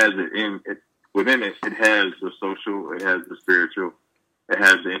it has it in it within it. It has the social, it has the spiritual, it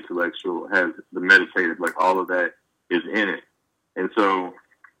has the intellectual, it has the meditative. Like all of that is in it. And so,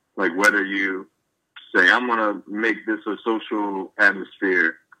 like whether you say I'm gonna make this a social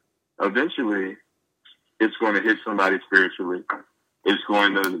atmosphere, eventually it's going to hit somebody spiritually. It's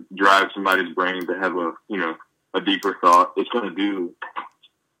going to drive somebody's brain to have a deeper thought. It's going to do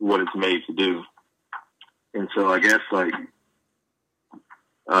what it's made to do. And so I guess like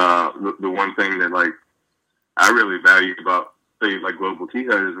the one thing that like I really value about say like Global Tea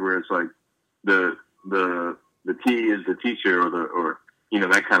Hut is where it's like the tea is the teacher or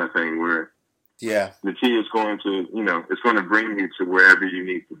that kind of thing where the tea is going to it's going to bring you to wherever you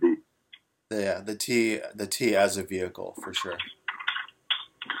need to be. Yeah, the tea as a vehicle for sure.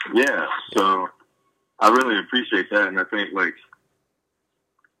 Yeah, so I really appreciate that, and I think like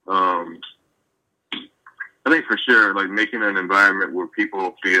I think for sure like making an environment where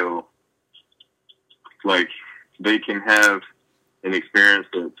people feel like they can have an experience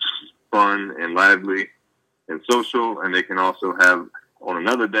that's fun and lively and social, and they can also have on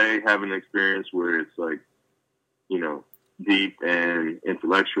another day have an experience where it's like deep and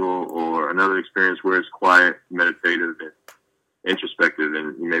intellectual, or another experience where it's quiet, meditative, and introspective,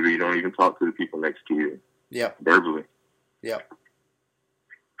 and maybe you don't even talk to the people next to you. Yep. Verbally. Yep.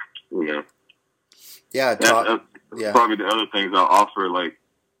 Yeah. That's probably the other things I'll offer. Like,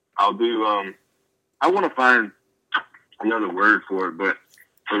 I'll do. I want to find another word for it, but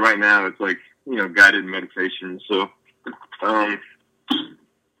right now it's like guided meditation. So, what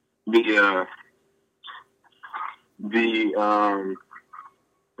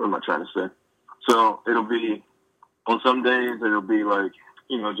am I trying to say? So it'll be on some days it'll be like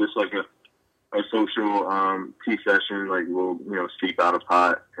just like a social tea session. Like we'll steep out a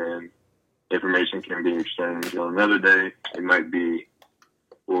pot and information can be exchanged. On another day it might be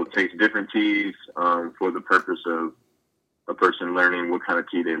we'll taste different teas for the purpose of a person learning what kind of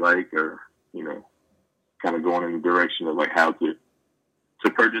tea they like, or kind of going in the direction of like how to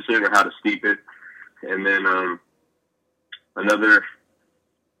purchase it or how to steep it. And then another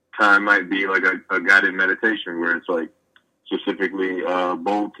time might be like a guided meditation where it's like specifically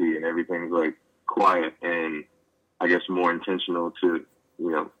bold tea and everything's like quiet and I guess more intentional to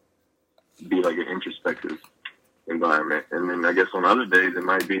be like an introspective environment. And then I guess on other days it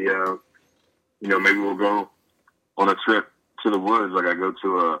might be maybe we'll go on a trip to the woods. Like I go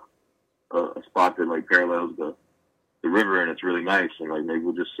to a spot that like parallels the river and it's really nice, and like maybe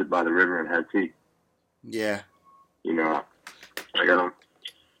we'll just sit by the river and have tea. Yeah.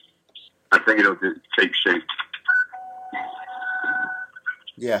 I think it'll just take shape.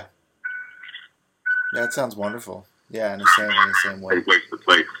 Yeah. That sounds wonderful. Yeah, in the same way. Take place to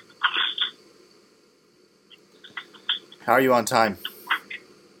place. How are you on time?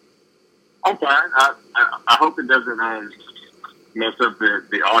 I'm fine. I hope it doesn't mess up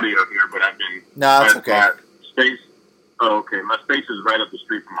the audio here, but I've been. No, it's okay. Space. Oh, okay. My space is right up the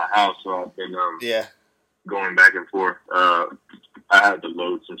street from my house, so I've been going back and forth. I had to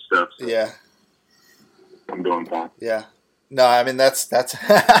load some stuff. So yeah. I'm doing fine. Yeah. No, I mean that's that's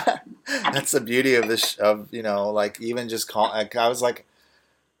the beauty of this like even just call. Like, I was like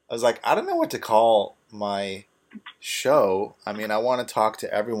I don't know what to call my show. I mean, I want to talk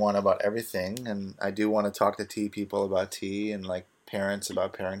to everyone about everything, and I do want to talk to tea people about tea, and like parents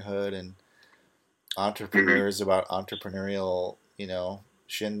about parenthood, and entrepreneurs about entrepreneurial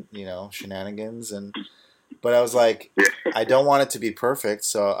shenanigans. And but I was like, I don't want it to be perfect,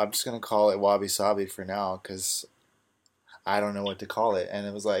 so I'm just gonna call it Wabi Sabi for now because I don't know what to call it. And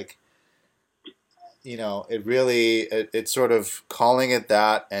it was like, it really it's sort of calling it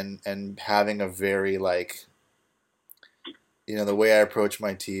that and having a very like, the way I approach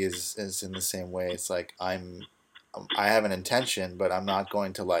my tea is in the same way. It's like I have an intention, but I'm not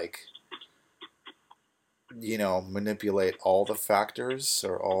going to like, manipulate all the factors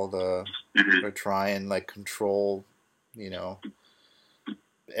or or try and like control,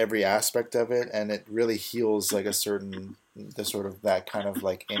 every aspect of it. And it really heals like that kind of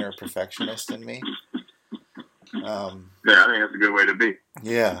like inner perfectionist in me. I think that's a good way to be.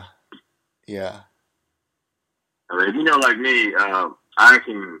 Yeah. Yeah. I mean, if like me, I've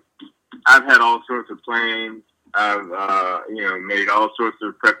had all sorts of plans. I've, made all sorts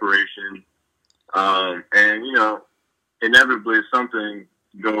of preparation. And, inevitably something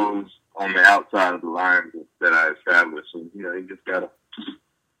goes on the outside of the lines that I established. And, you just gotta,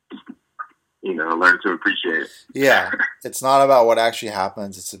 learn to appreciate it. Yeah. It's not about what actually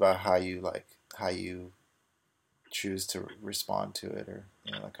happens. It's about how you choose to respond to it, or,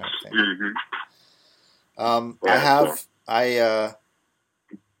 that kind of thing. Mm-hmm. I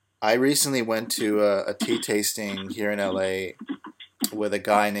recently went to a tea tasting here in LA with a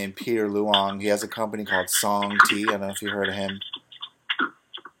guy named Peter Luong. He has a company called Song Tea. I don't know if you heard of him.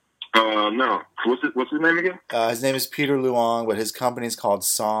 No. What's his name again? His name is Peter Luong, but his company is called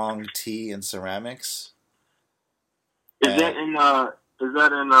Song Tea and Ceramics. Is that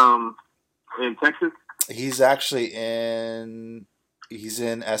in Texas? He's actually he's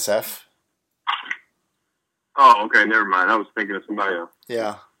in SF. Oh, okay, never mind. I was thinking of somebody else.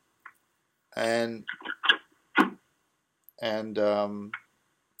 Yeah. And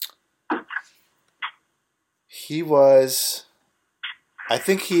he was, I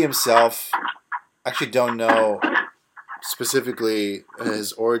think he himself, actually don't know specifically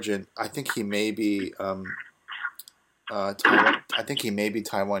his origin. I think he may be I think he may be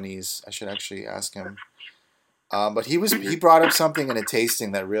Taiwanese. I should actually ask him. But he brought up something in a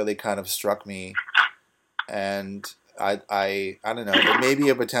tasting that really kind of struck me, and I don't know. There may be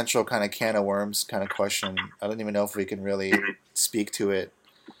a potential kind of can of worms kind of question. I don't even know if we can really speak to it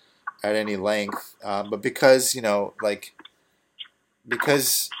at any length. But because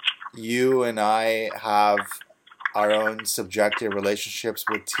because you and I have our own subjective relationships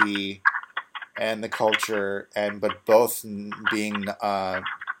with tea and the culture, but both being not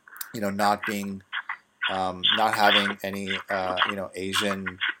being not having any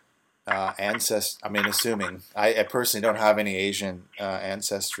Asian ancestry. I mean, assuming I personally don't have any Asian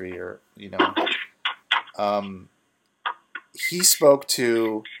ancestry, or he spoke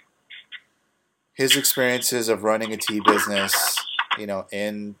to his experiences of running a tea business,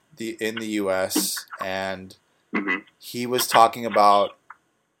 in the U.S., and he was talking about,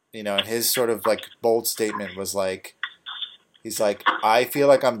 and his sort of like bold statement was like, he's like, I feel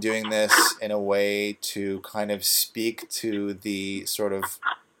like I'm doing this in a way to kind of speak to the sort of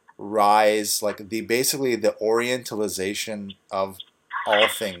rise, like basically the orientalization of all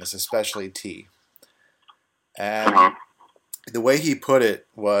things, especially tea. And the way he put it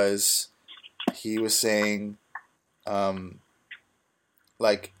was, he was saying,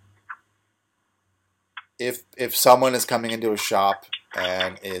 like, if someone is coming into a shop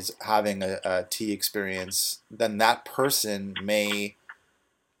and is having a tea experience, then that person may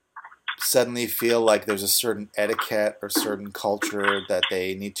suddenly feel like there's a certain etiquette or certain culture that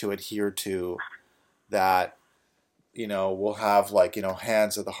they need to adhere to, that will have, like,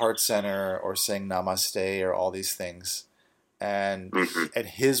 hands at the heart center, or saying namaste, or all these things. And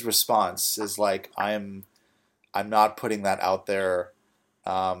his response is like, I'm not putting that out there.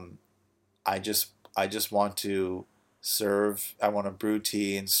 I just want to serve. I want to brew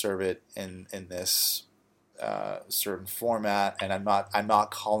tea and serve it in this certain format, and I'm not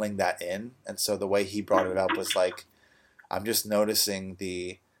calling that in. And so the way he brought it up was like, I'm just noticing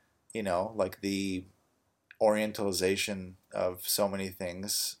the, like the orientalization of so many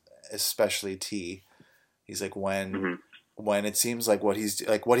things, especially tea. He's like, when it seems like what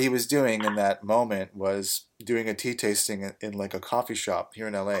he was doing in that moment was doing a tea tasting in like a coffee shop here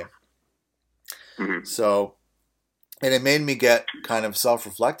in LA. So, and it made me get kind of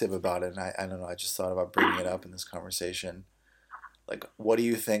self-reflective about it. And I don't know, I just thought about bringing it up in this conversation. Like, what do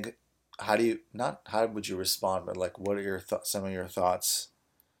you think? How would you respond, but like, what are some of your thoughts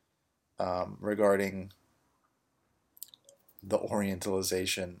regarding the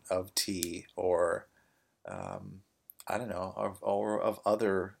orientalization of tea, or I don't know, or of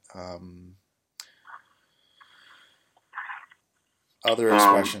other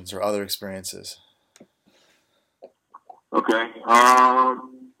expressions or other experiences? Okay.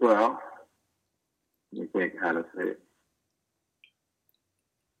 Well, let me think how to say it.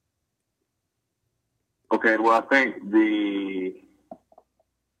 Okay. Well, I think the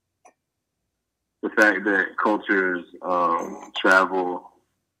fact that cultures travel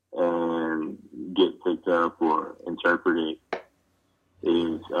and get picked up or interpreted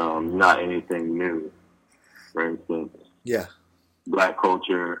is not anything new. For instance, Black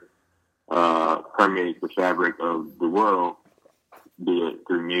culture permeates the fabric of the world, be it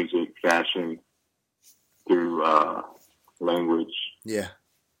through music, fashion, through language,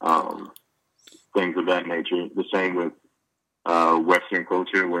 things of that nature. The same with Western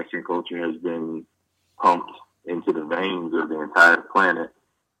culture. Western culture has been pumped into the veins of the entire planet.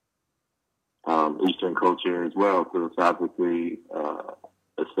 Eastern culture as well, philosophically,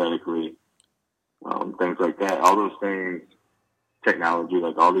 aesthetically, things like that. All those things, technology,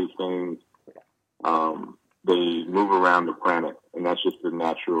 like all these things, they move around the planet, and that's just a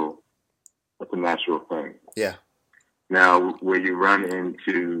natural thing. Yeah. Now, where you run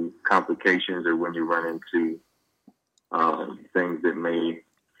into complications, or when you run into things that may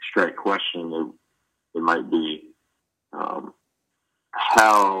strike question, it might be how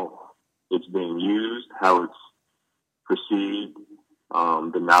it's being used, how it's perceived,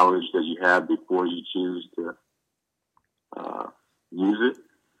 the knowledge that you have before you choose to use it.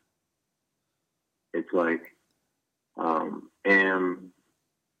 It's like, and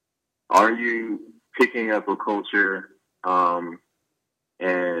are you picking up a culture and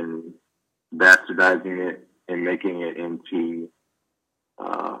bastardizing it and making it into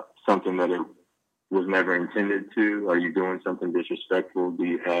something that it was never intended to? Are you doing something disrespectful? Do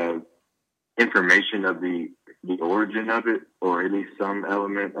you have information of the origin of it, or at least some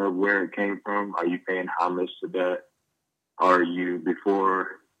element of where it came from? Are you paying homage to that? Are you,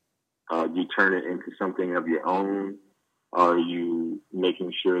 before you turn it into something of your own, are you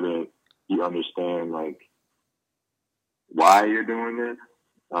making sure that you understand like why you're doing this?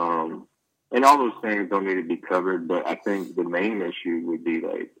 And all those things don't need to be covered, but I think the main issue would be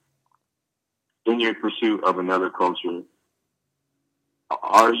like, in your pursuit of another culture,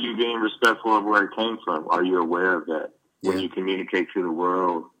 are you being respectful of where it came from? Are you aware of that? When you communicate to the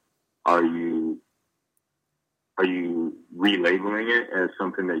world, are you relabeling it as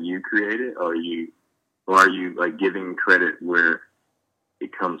something that you created? Or are you like giving credit where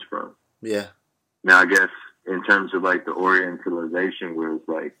it comes from? Yeah. Now, I guess in terms of like the Orientalization, where it's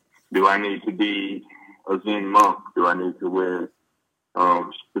like, do I need to be a Zen monk? Do I need to wear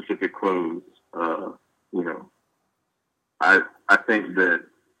specific clothes? I think that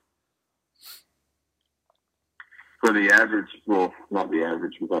for the average, well, not the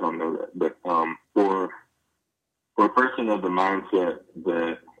average because I don't know that, but for a person of the mindset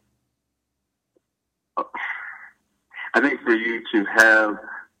that I think for you to have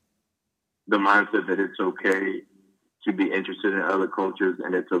the mindset that it's okay to be interested in other cultures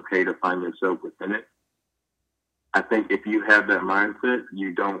and it's okay to find yourself within it, I think if you have that mindset,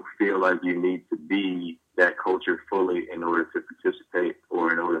 you don't feel like you need to be that culture fully in order to participate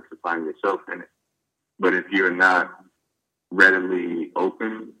or in order to find yourself in it. But if you're not readily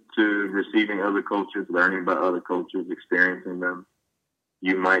open to receiving other cultures, learning about other cultures, experiencing them,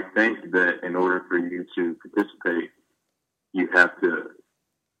 you might think that in order for you to participate, you have to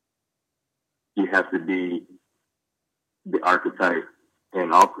be the archetype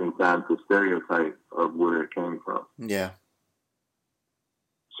and oftentimes the stereotype of where it came from. Yeah.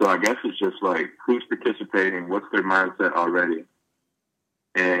 So I guess it's just like, who's participating? What's their mindset already?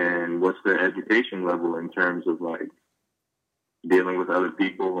 And what's their education level in terms of like dealing with other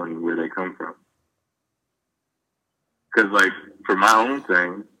people and where they come from? Because like for my own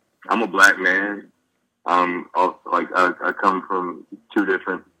thing, I'm a black man. I come from two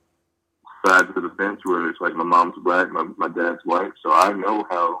different sides of the fence where it's like my mom's black, my dad's white. So I know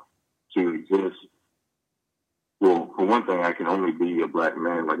how to exist. Well, for one thing, I can only be a black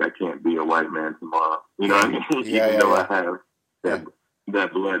man. Like I can't be a white man tomorrow. You know what I mean? Even though I have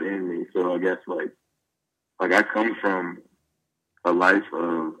that blood in me. So I guess like I come from a life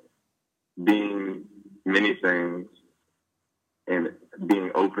of being many things and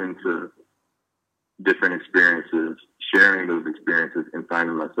being open to different experiences, sharing those experiences and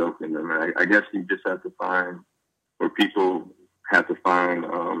finding myself in them. And I guess you just have to find, or people have to find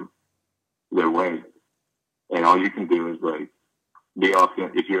their way. And all you can do is like be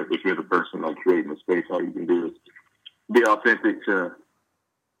authentic. If you're the person like creating the space, all you can do is be authentic to,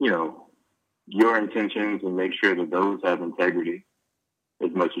 your intentions and make sure that those have integrity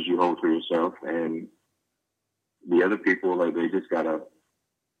as much as you hold for yourself. And the other people, like they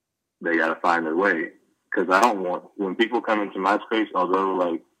gotta find their way. Because I don't want, when people come into my space, although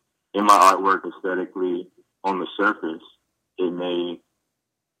like in my artwork aesthetically on the surface, it may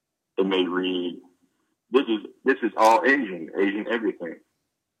read, this is all Asian everything.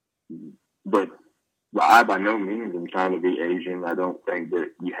 But I by no means am trying to be Asian. I don't think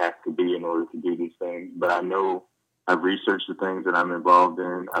that you have to be in order to do these things. But I know I've researched the things that I'm involved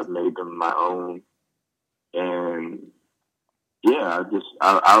in. I've made them my own. And yeah,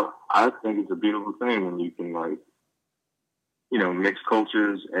 I think it's a beautiful thing when you can like, mix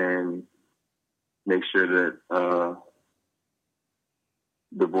cultures and make sure that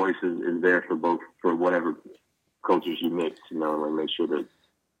the voice is there for whatever cultures you mix, and make sure that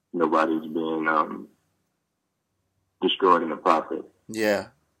nobody's being destroyed in the process. Yeah.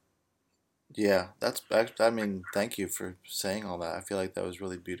 Thank you for saying all that. I feel like that was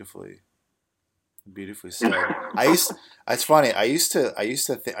really beautifully said. It's funny. I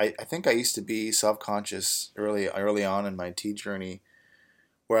think I used to be self-conscious early on in my tea journey,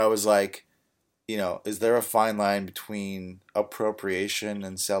 where I was like, is there a fine line between appropriation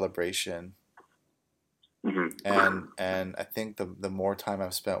and celebration? Mm-hmm. And I think the more time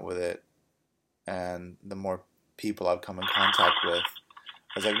I've spent with it, and the more people I've come in contact with.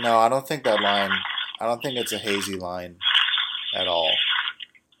 I was like, no, I don't think that line. I don't think it's a hazy line at all.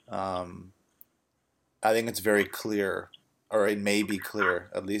 I think it's very clear, or it may be clear,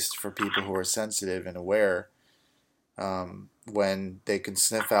 at least for people who are sensitive and aware, when they can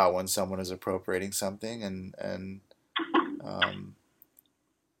sniff out when someone is appropriating something, and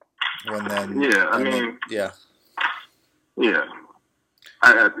when then Yeah, I and mean, then, yeah, yeah,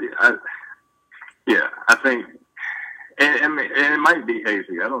 yeah, I think, and it might be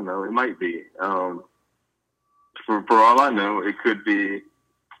hazy. I don't know. It might be. For all I know, it could be.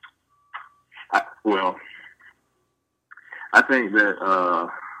 Well, I think that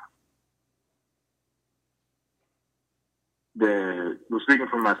well, speaking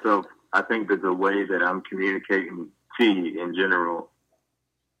for myself, I think that the way that I'm communicating tea in general,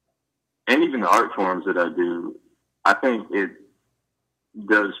 and even the art forms that I do, I think it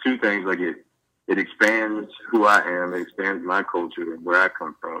does two things. Like it expands who I am, it expands my culture and where I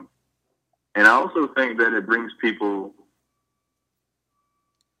come from. And I also think that it brings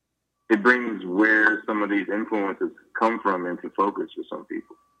where some of these influences come from into focus for some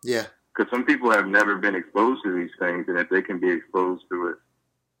people. yeah, Because some people have never been exposed to these things, and if they can be exposed to it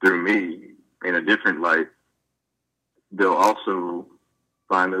through me in a different light, they'll also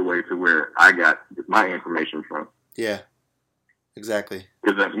find their way to where I got my information from. yeah, exactly.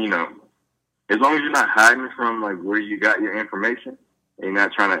 Because, as long as you're not hiding from, like, where you got your information, and you're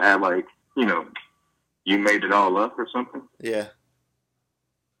not trying to act like, you made it all up or something, Yeah,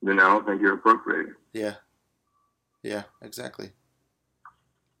 then I don't think you're appropriating. yeah, yeah, exactly.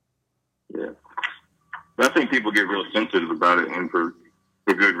 Yeah. But I think people get real sensitive about it, and for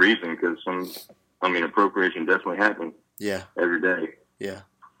good reason, because appropriation definitely happens Yeah, every day. yeah,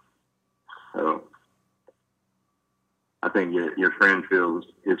 So I think your friend feels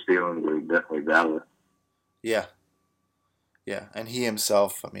his feelings are definitely valid. yeah, yeah. And he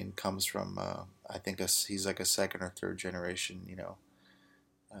himself, I mean, comes from I think he's like a second or third generation,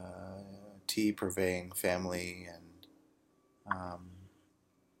 tea purveying family, and um,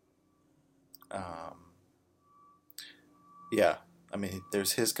 yeah. I mean,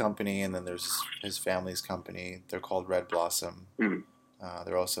 there's his company, and then there's his family's company. They're called Red Blossom. Mm-hmm.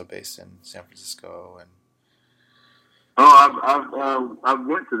 They're also based in San Francisco, and I've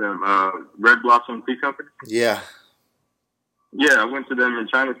went to them. Red Blossom Tea Company. yeah, Yeah, I went to them in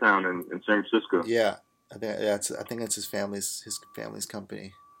Chinatown in San Francisco. yeah. I think it's his family's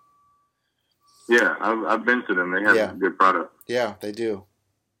company. Yeah, I've been to them. They have a good product. Yeah, they do,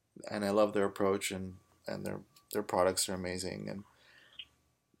 and I love their approach, and their products are amazing, and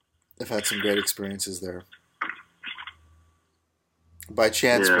I've had some great experiences there. By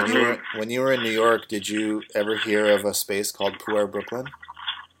chance, when you were in New York, did you ever hear of a space called Pu'er Brooklyn?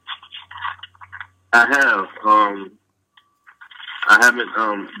 I have. I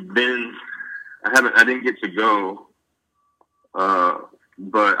haven't been. I didn't get to go.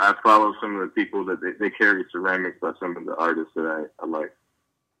 But I follow some of the people that they carry ceramics by some of the artists that I like.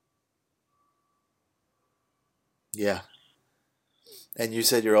 Yeah. And you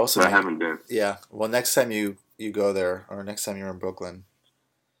said you're also. I haven't been. Yeah. Well, next time you go there, or next time you're in Brooklyn,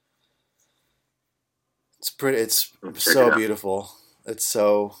 it's pretty. It's so beautiful. It's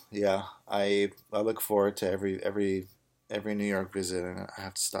so I look forward to every New York visit, and I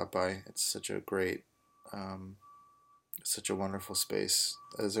have to stop by. It's such a great, such a wonderful space.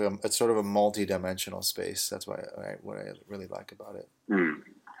 It's sort of a multi-dimensional space. That's what I really like about it. Mm.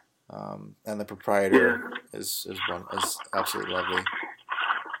 And the proprietor is absolutely lovely.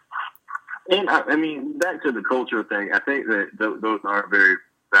 And I mean, back to the culture thing, I think that those are very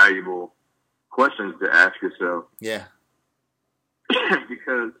valuable questions to ask yourself. Yeah.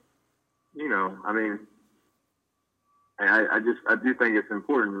 Because, I mean, I do think it's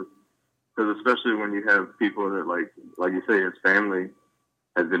important, because especially when you have people that, like you say, his family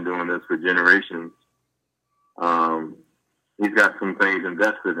has been doing this for generations. He's got some things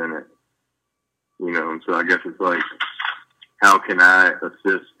invested in it, and so I guess it's like, how can I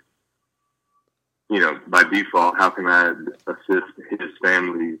assist, by default, how can I assist his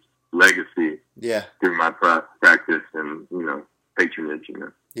family's legacy through my practice and, patronage,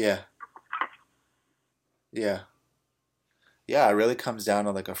 Yeah. Yeah. Yeah, it really comes down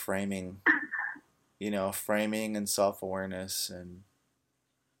to like a framing, framing and self-awareness,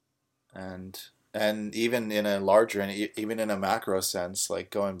 and even in a larger and even in a macro sense, like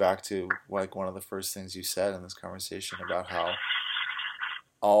going back to like one of the first things you said in this conversation about how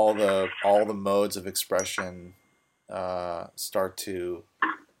all the modes of expression start to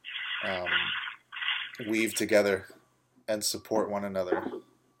weave together and support one another.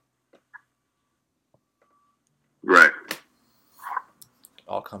 Right.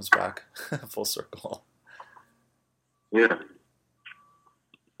 All comes back full circle. Yeah.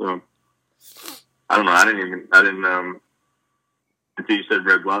 So I don't know. I didn't until you said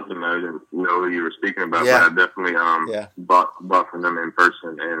Red Blossom, I didn't know what you were speaking about. Yeah. But I definitely bought from them in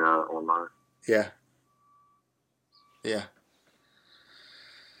person and online. Yeah. Yeah.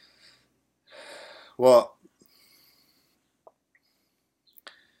 Well,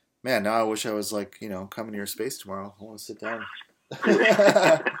 man, now I wish I was like, coming to your space tomorrow. I want to sit down.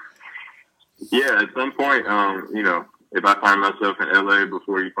 Yeah, at some point, if I find myself in LA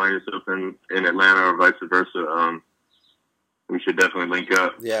before you find yourself in Atlanta or vice versa, we should definitely link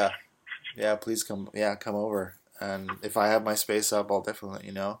up. Yeah. Yeah, please come over. And if I have my space up, I'll definitely let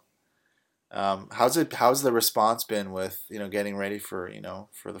you know. How's the response been with, getting ready for,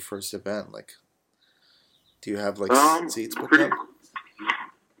 for the first event? Like, do you have like seats booked up?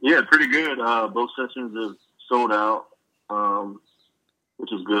 Yeah, pretty good. Both sessions have sold out,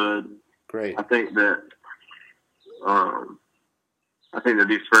 which is good. Great. I think that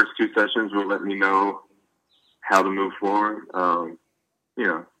these first two sessions will let me know how to move forward.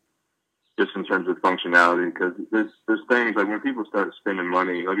 Just in terms of functionality, because there's things like when people start spending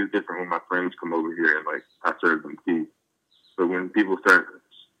money, like it's different when my friends come over here and like I serve them tea. But when people start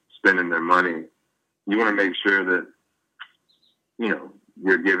spending their money, you want to make sure that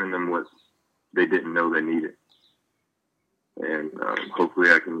you're giving them what they didn't know they needed, and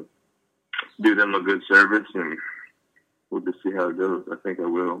hopefully I can do them a good service, and we'll just see how it goes. I think I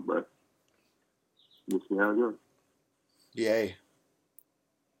will, but we'll see how it goes. Yay.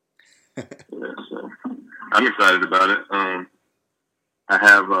 Yeah, so I'm excited about it. I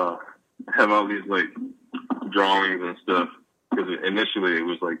have all these like drawings and stuff, because initially it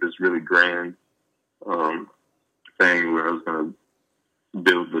was like this really grand thing where I was gonna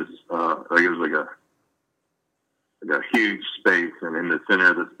build this like it was like a huge space, and in the center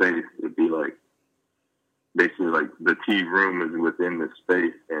of the space it'd be like basically like the tea room is within the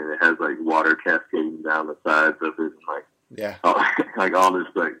space, and it has like water cascading down the sides of it, and like like all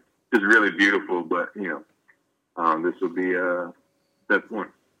this like it's really beautiful. But this will be step one,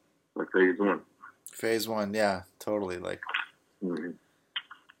 like phase one. Phase one, yeah, totally. Like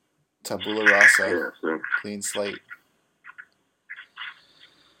tabula rasa, yeah, so clean slate.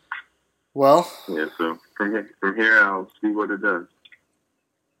 Well, yeah. So from here, I'll see what it does.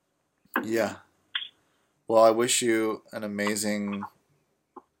 Yeah. Well, I wish you an amazingly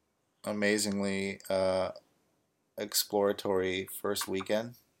exploratory first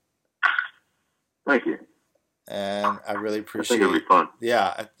weekend. Thank you. And I really appreciate. I think it'll be fun.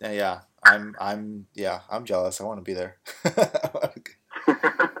 Yeah, yeah. I'm jealous. I want to be there.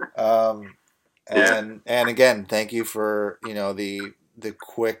 And again, thank you for the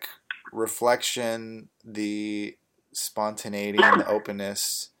quick reflection, the spontaneity, and the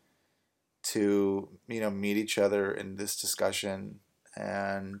openness to meet each other in this discussion,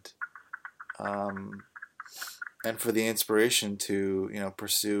 and for the inspiration to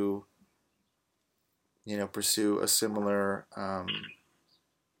pursue a similar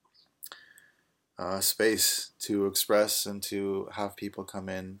space to express and to have people come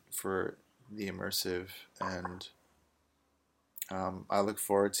in for the immersive. And I look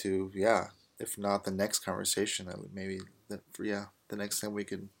forward to, if not the next conversation, maybe the next time we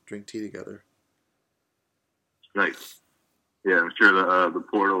can drink tea together. Nice. Yeah, I'm sure the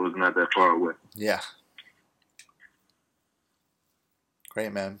portal is not that far away. Yeah.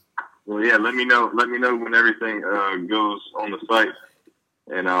 Great, man. Well, yeah. Let me know when everything goes on the site,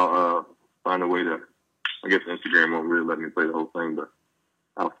 and I'll find a way to. I guess Instagram won't really let me play the whole thing, but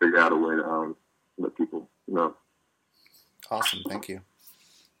I'll figure out a way to let people know. Awesome. Thank you.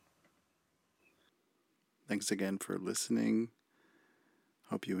 Thanks again for listening.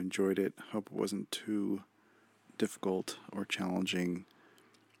 Hope you enjoyed it. Hope it wasn't too difficult or challenging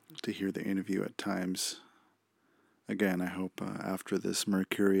to hear the interview at times. Again, I hope after this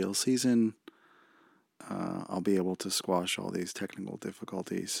mercurial season, I'll be able to squash all these technical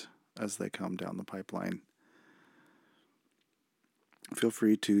difficulties as they come down the pipeline. Feel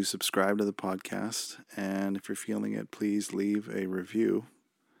free to subscribe to the podcast, and if you're feeling it, please leave a review.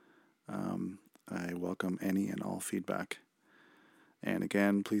 I welcome any and all feedback. And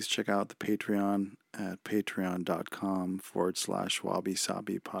again, please check out the Patreon at patreon.com/Wabi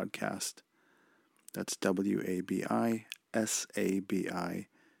Sabi Podcast. That's WABISABI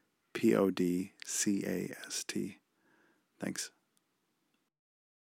PODCAST. Thanks.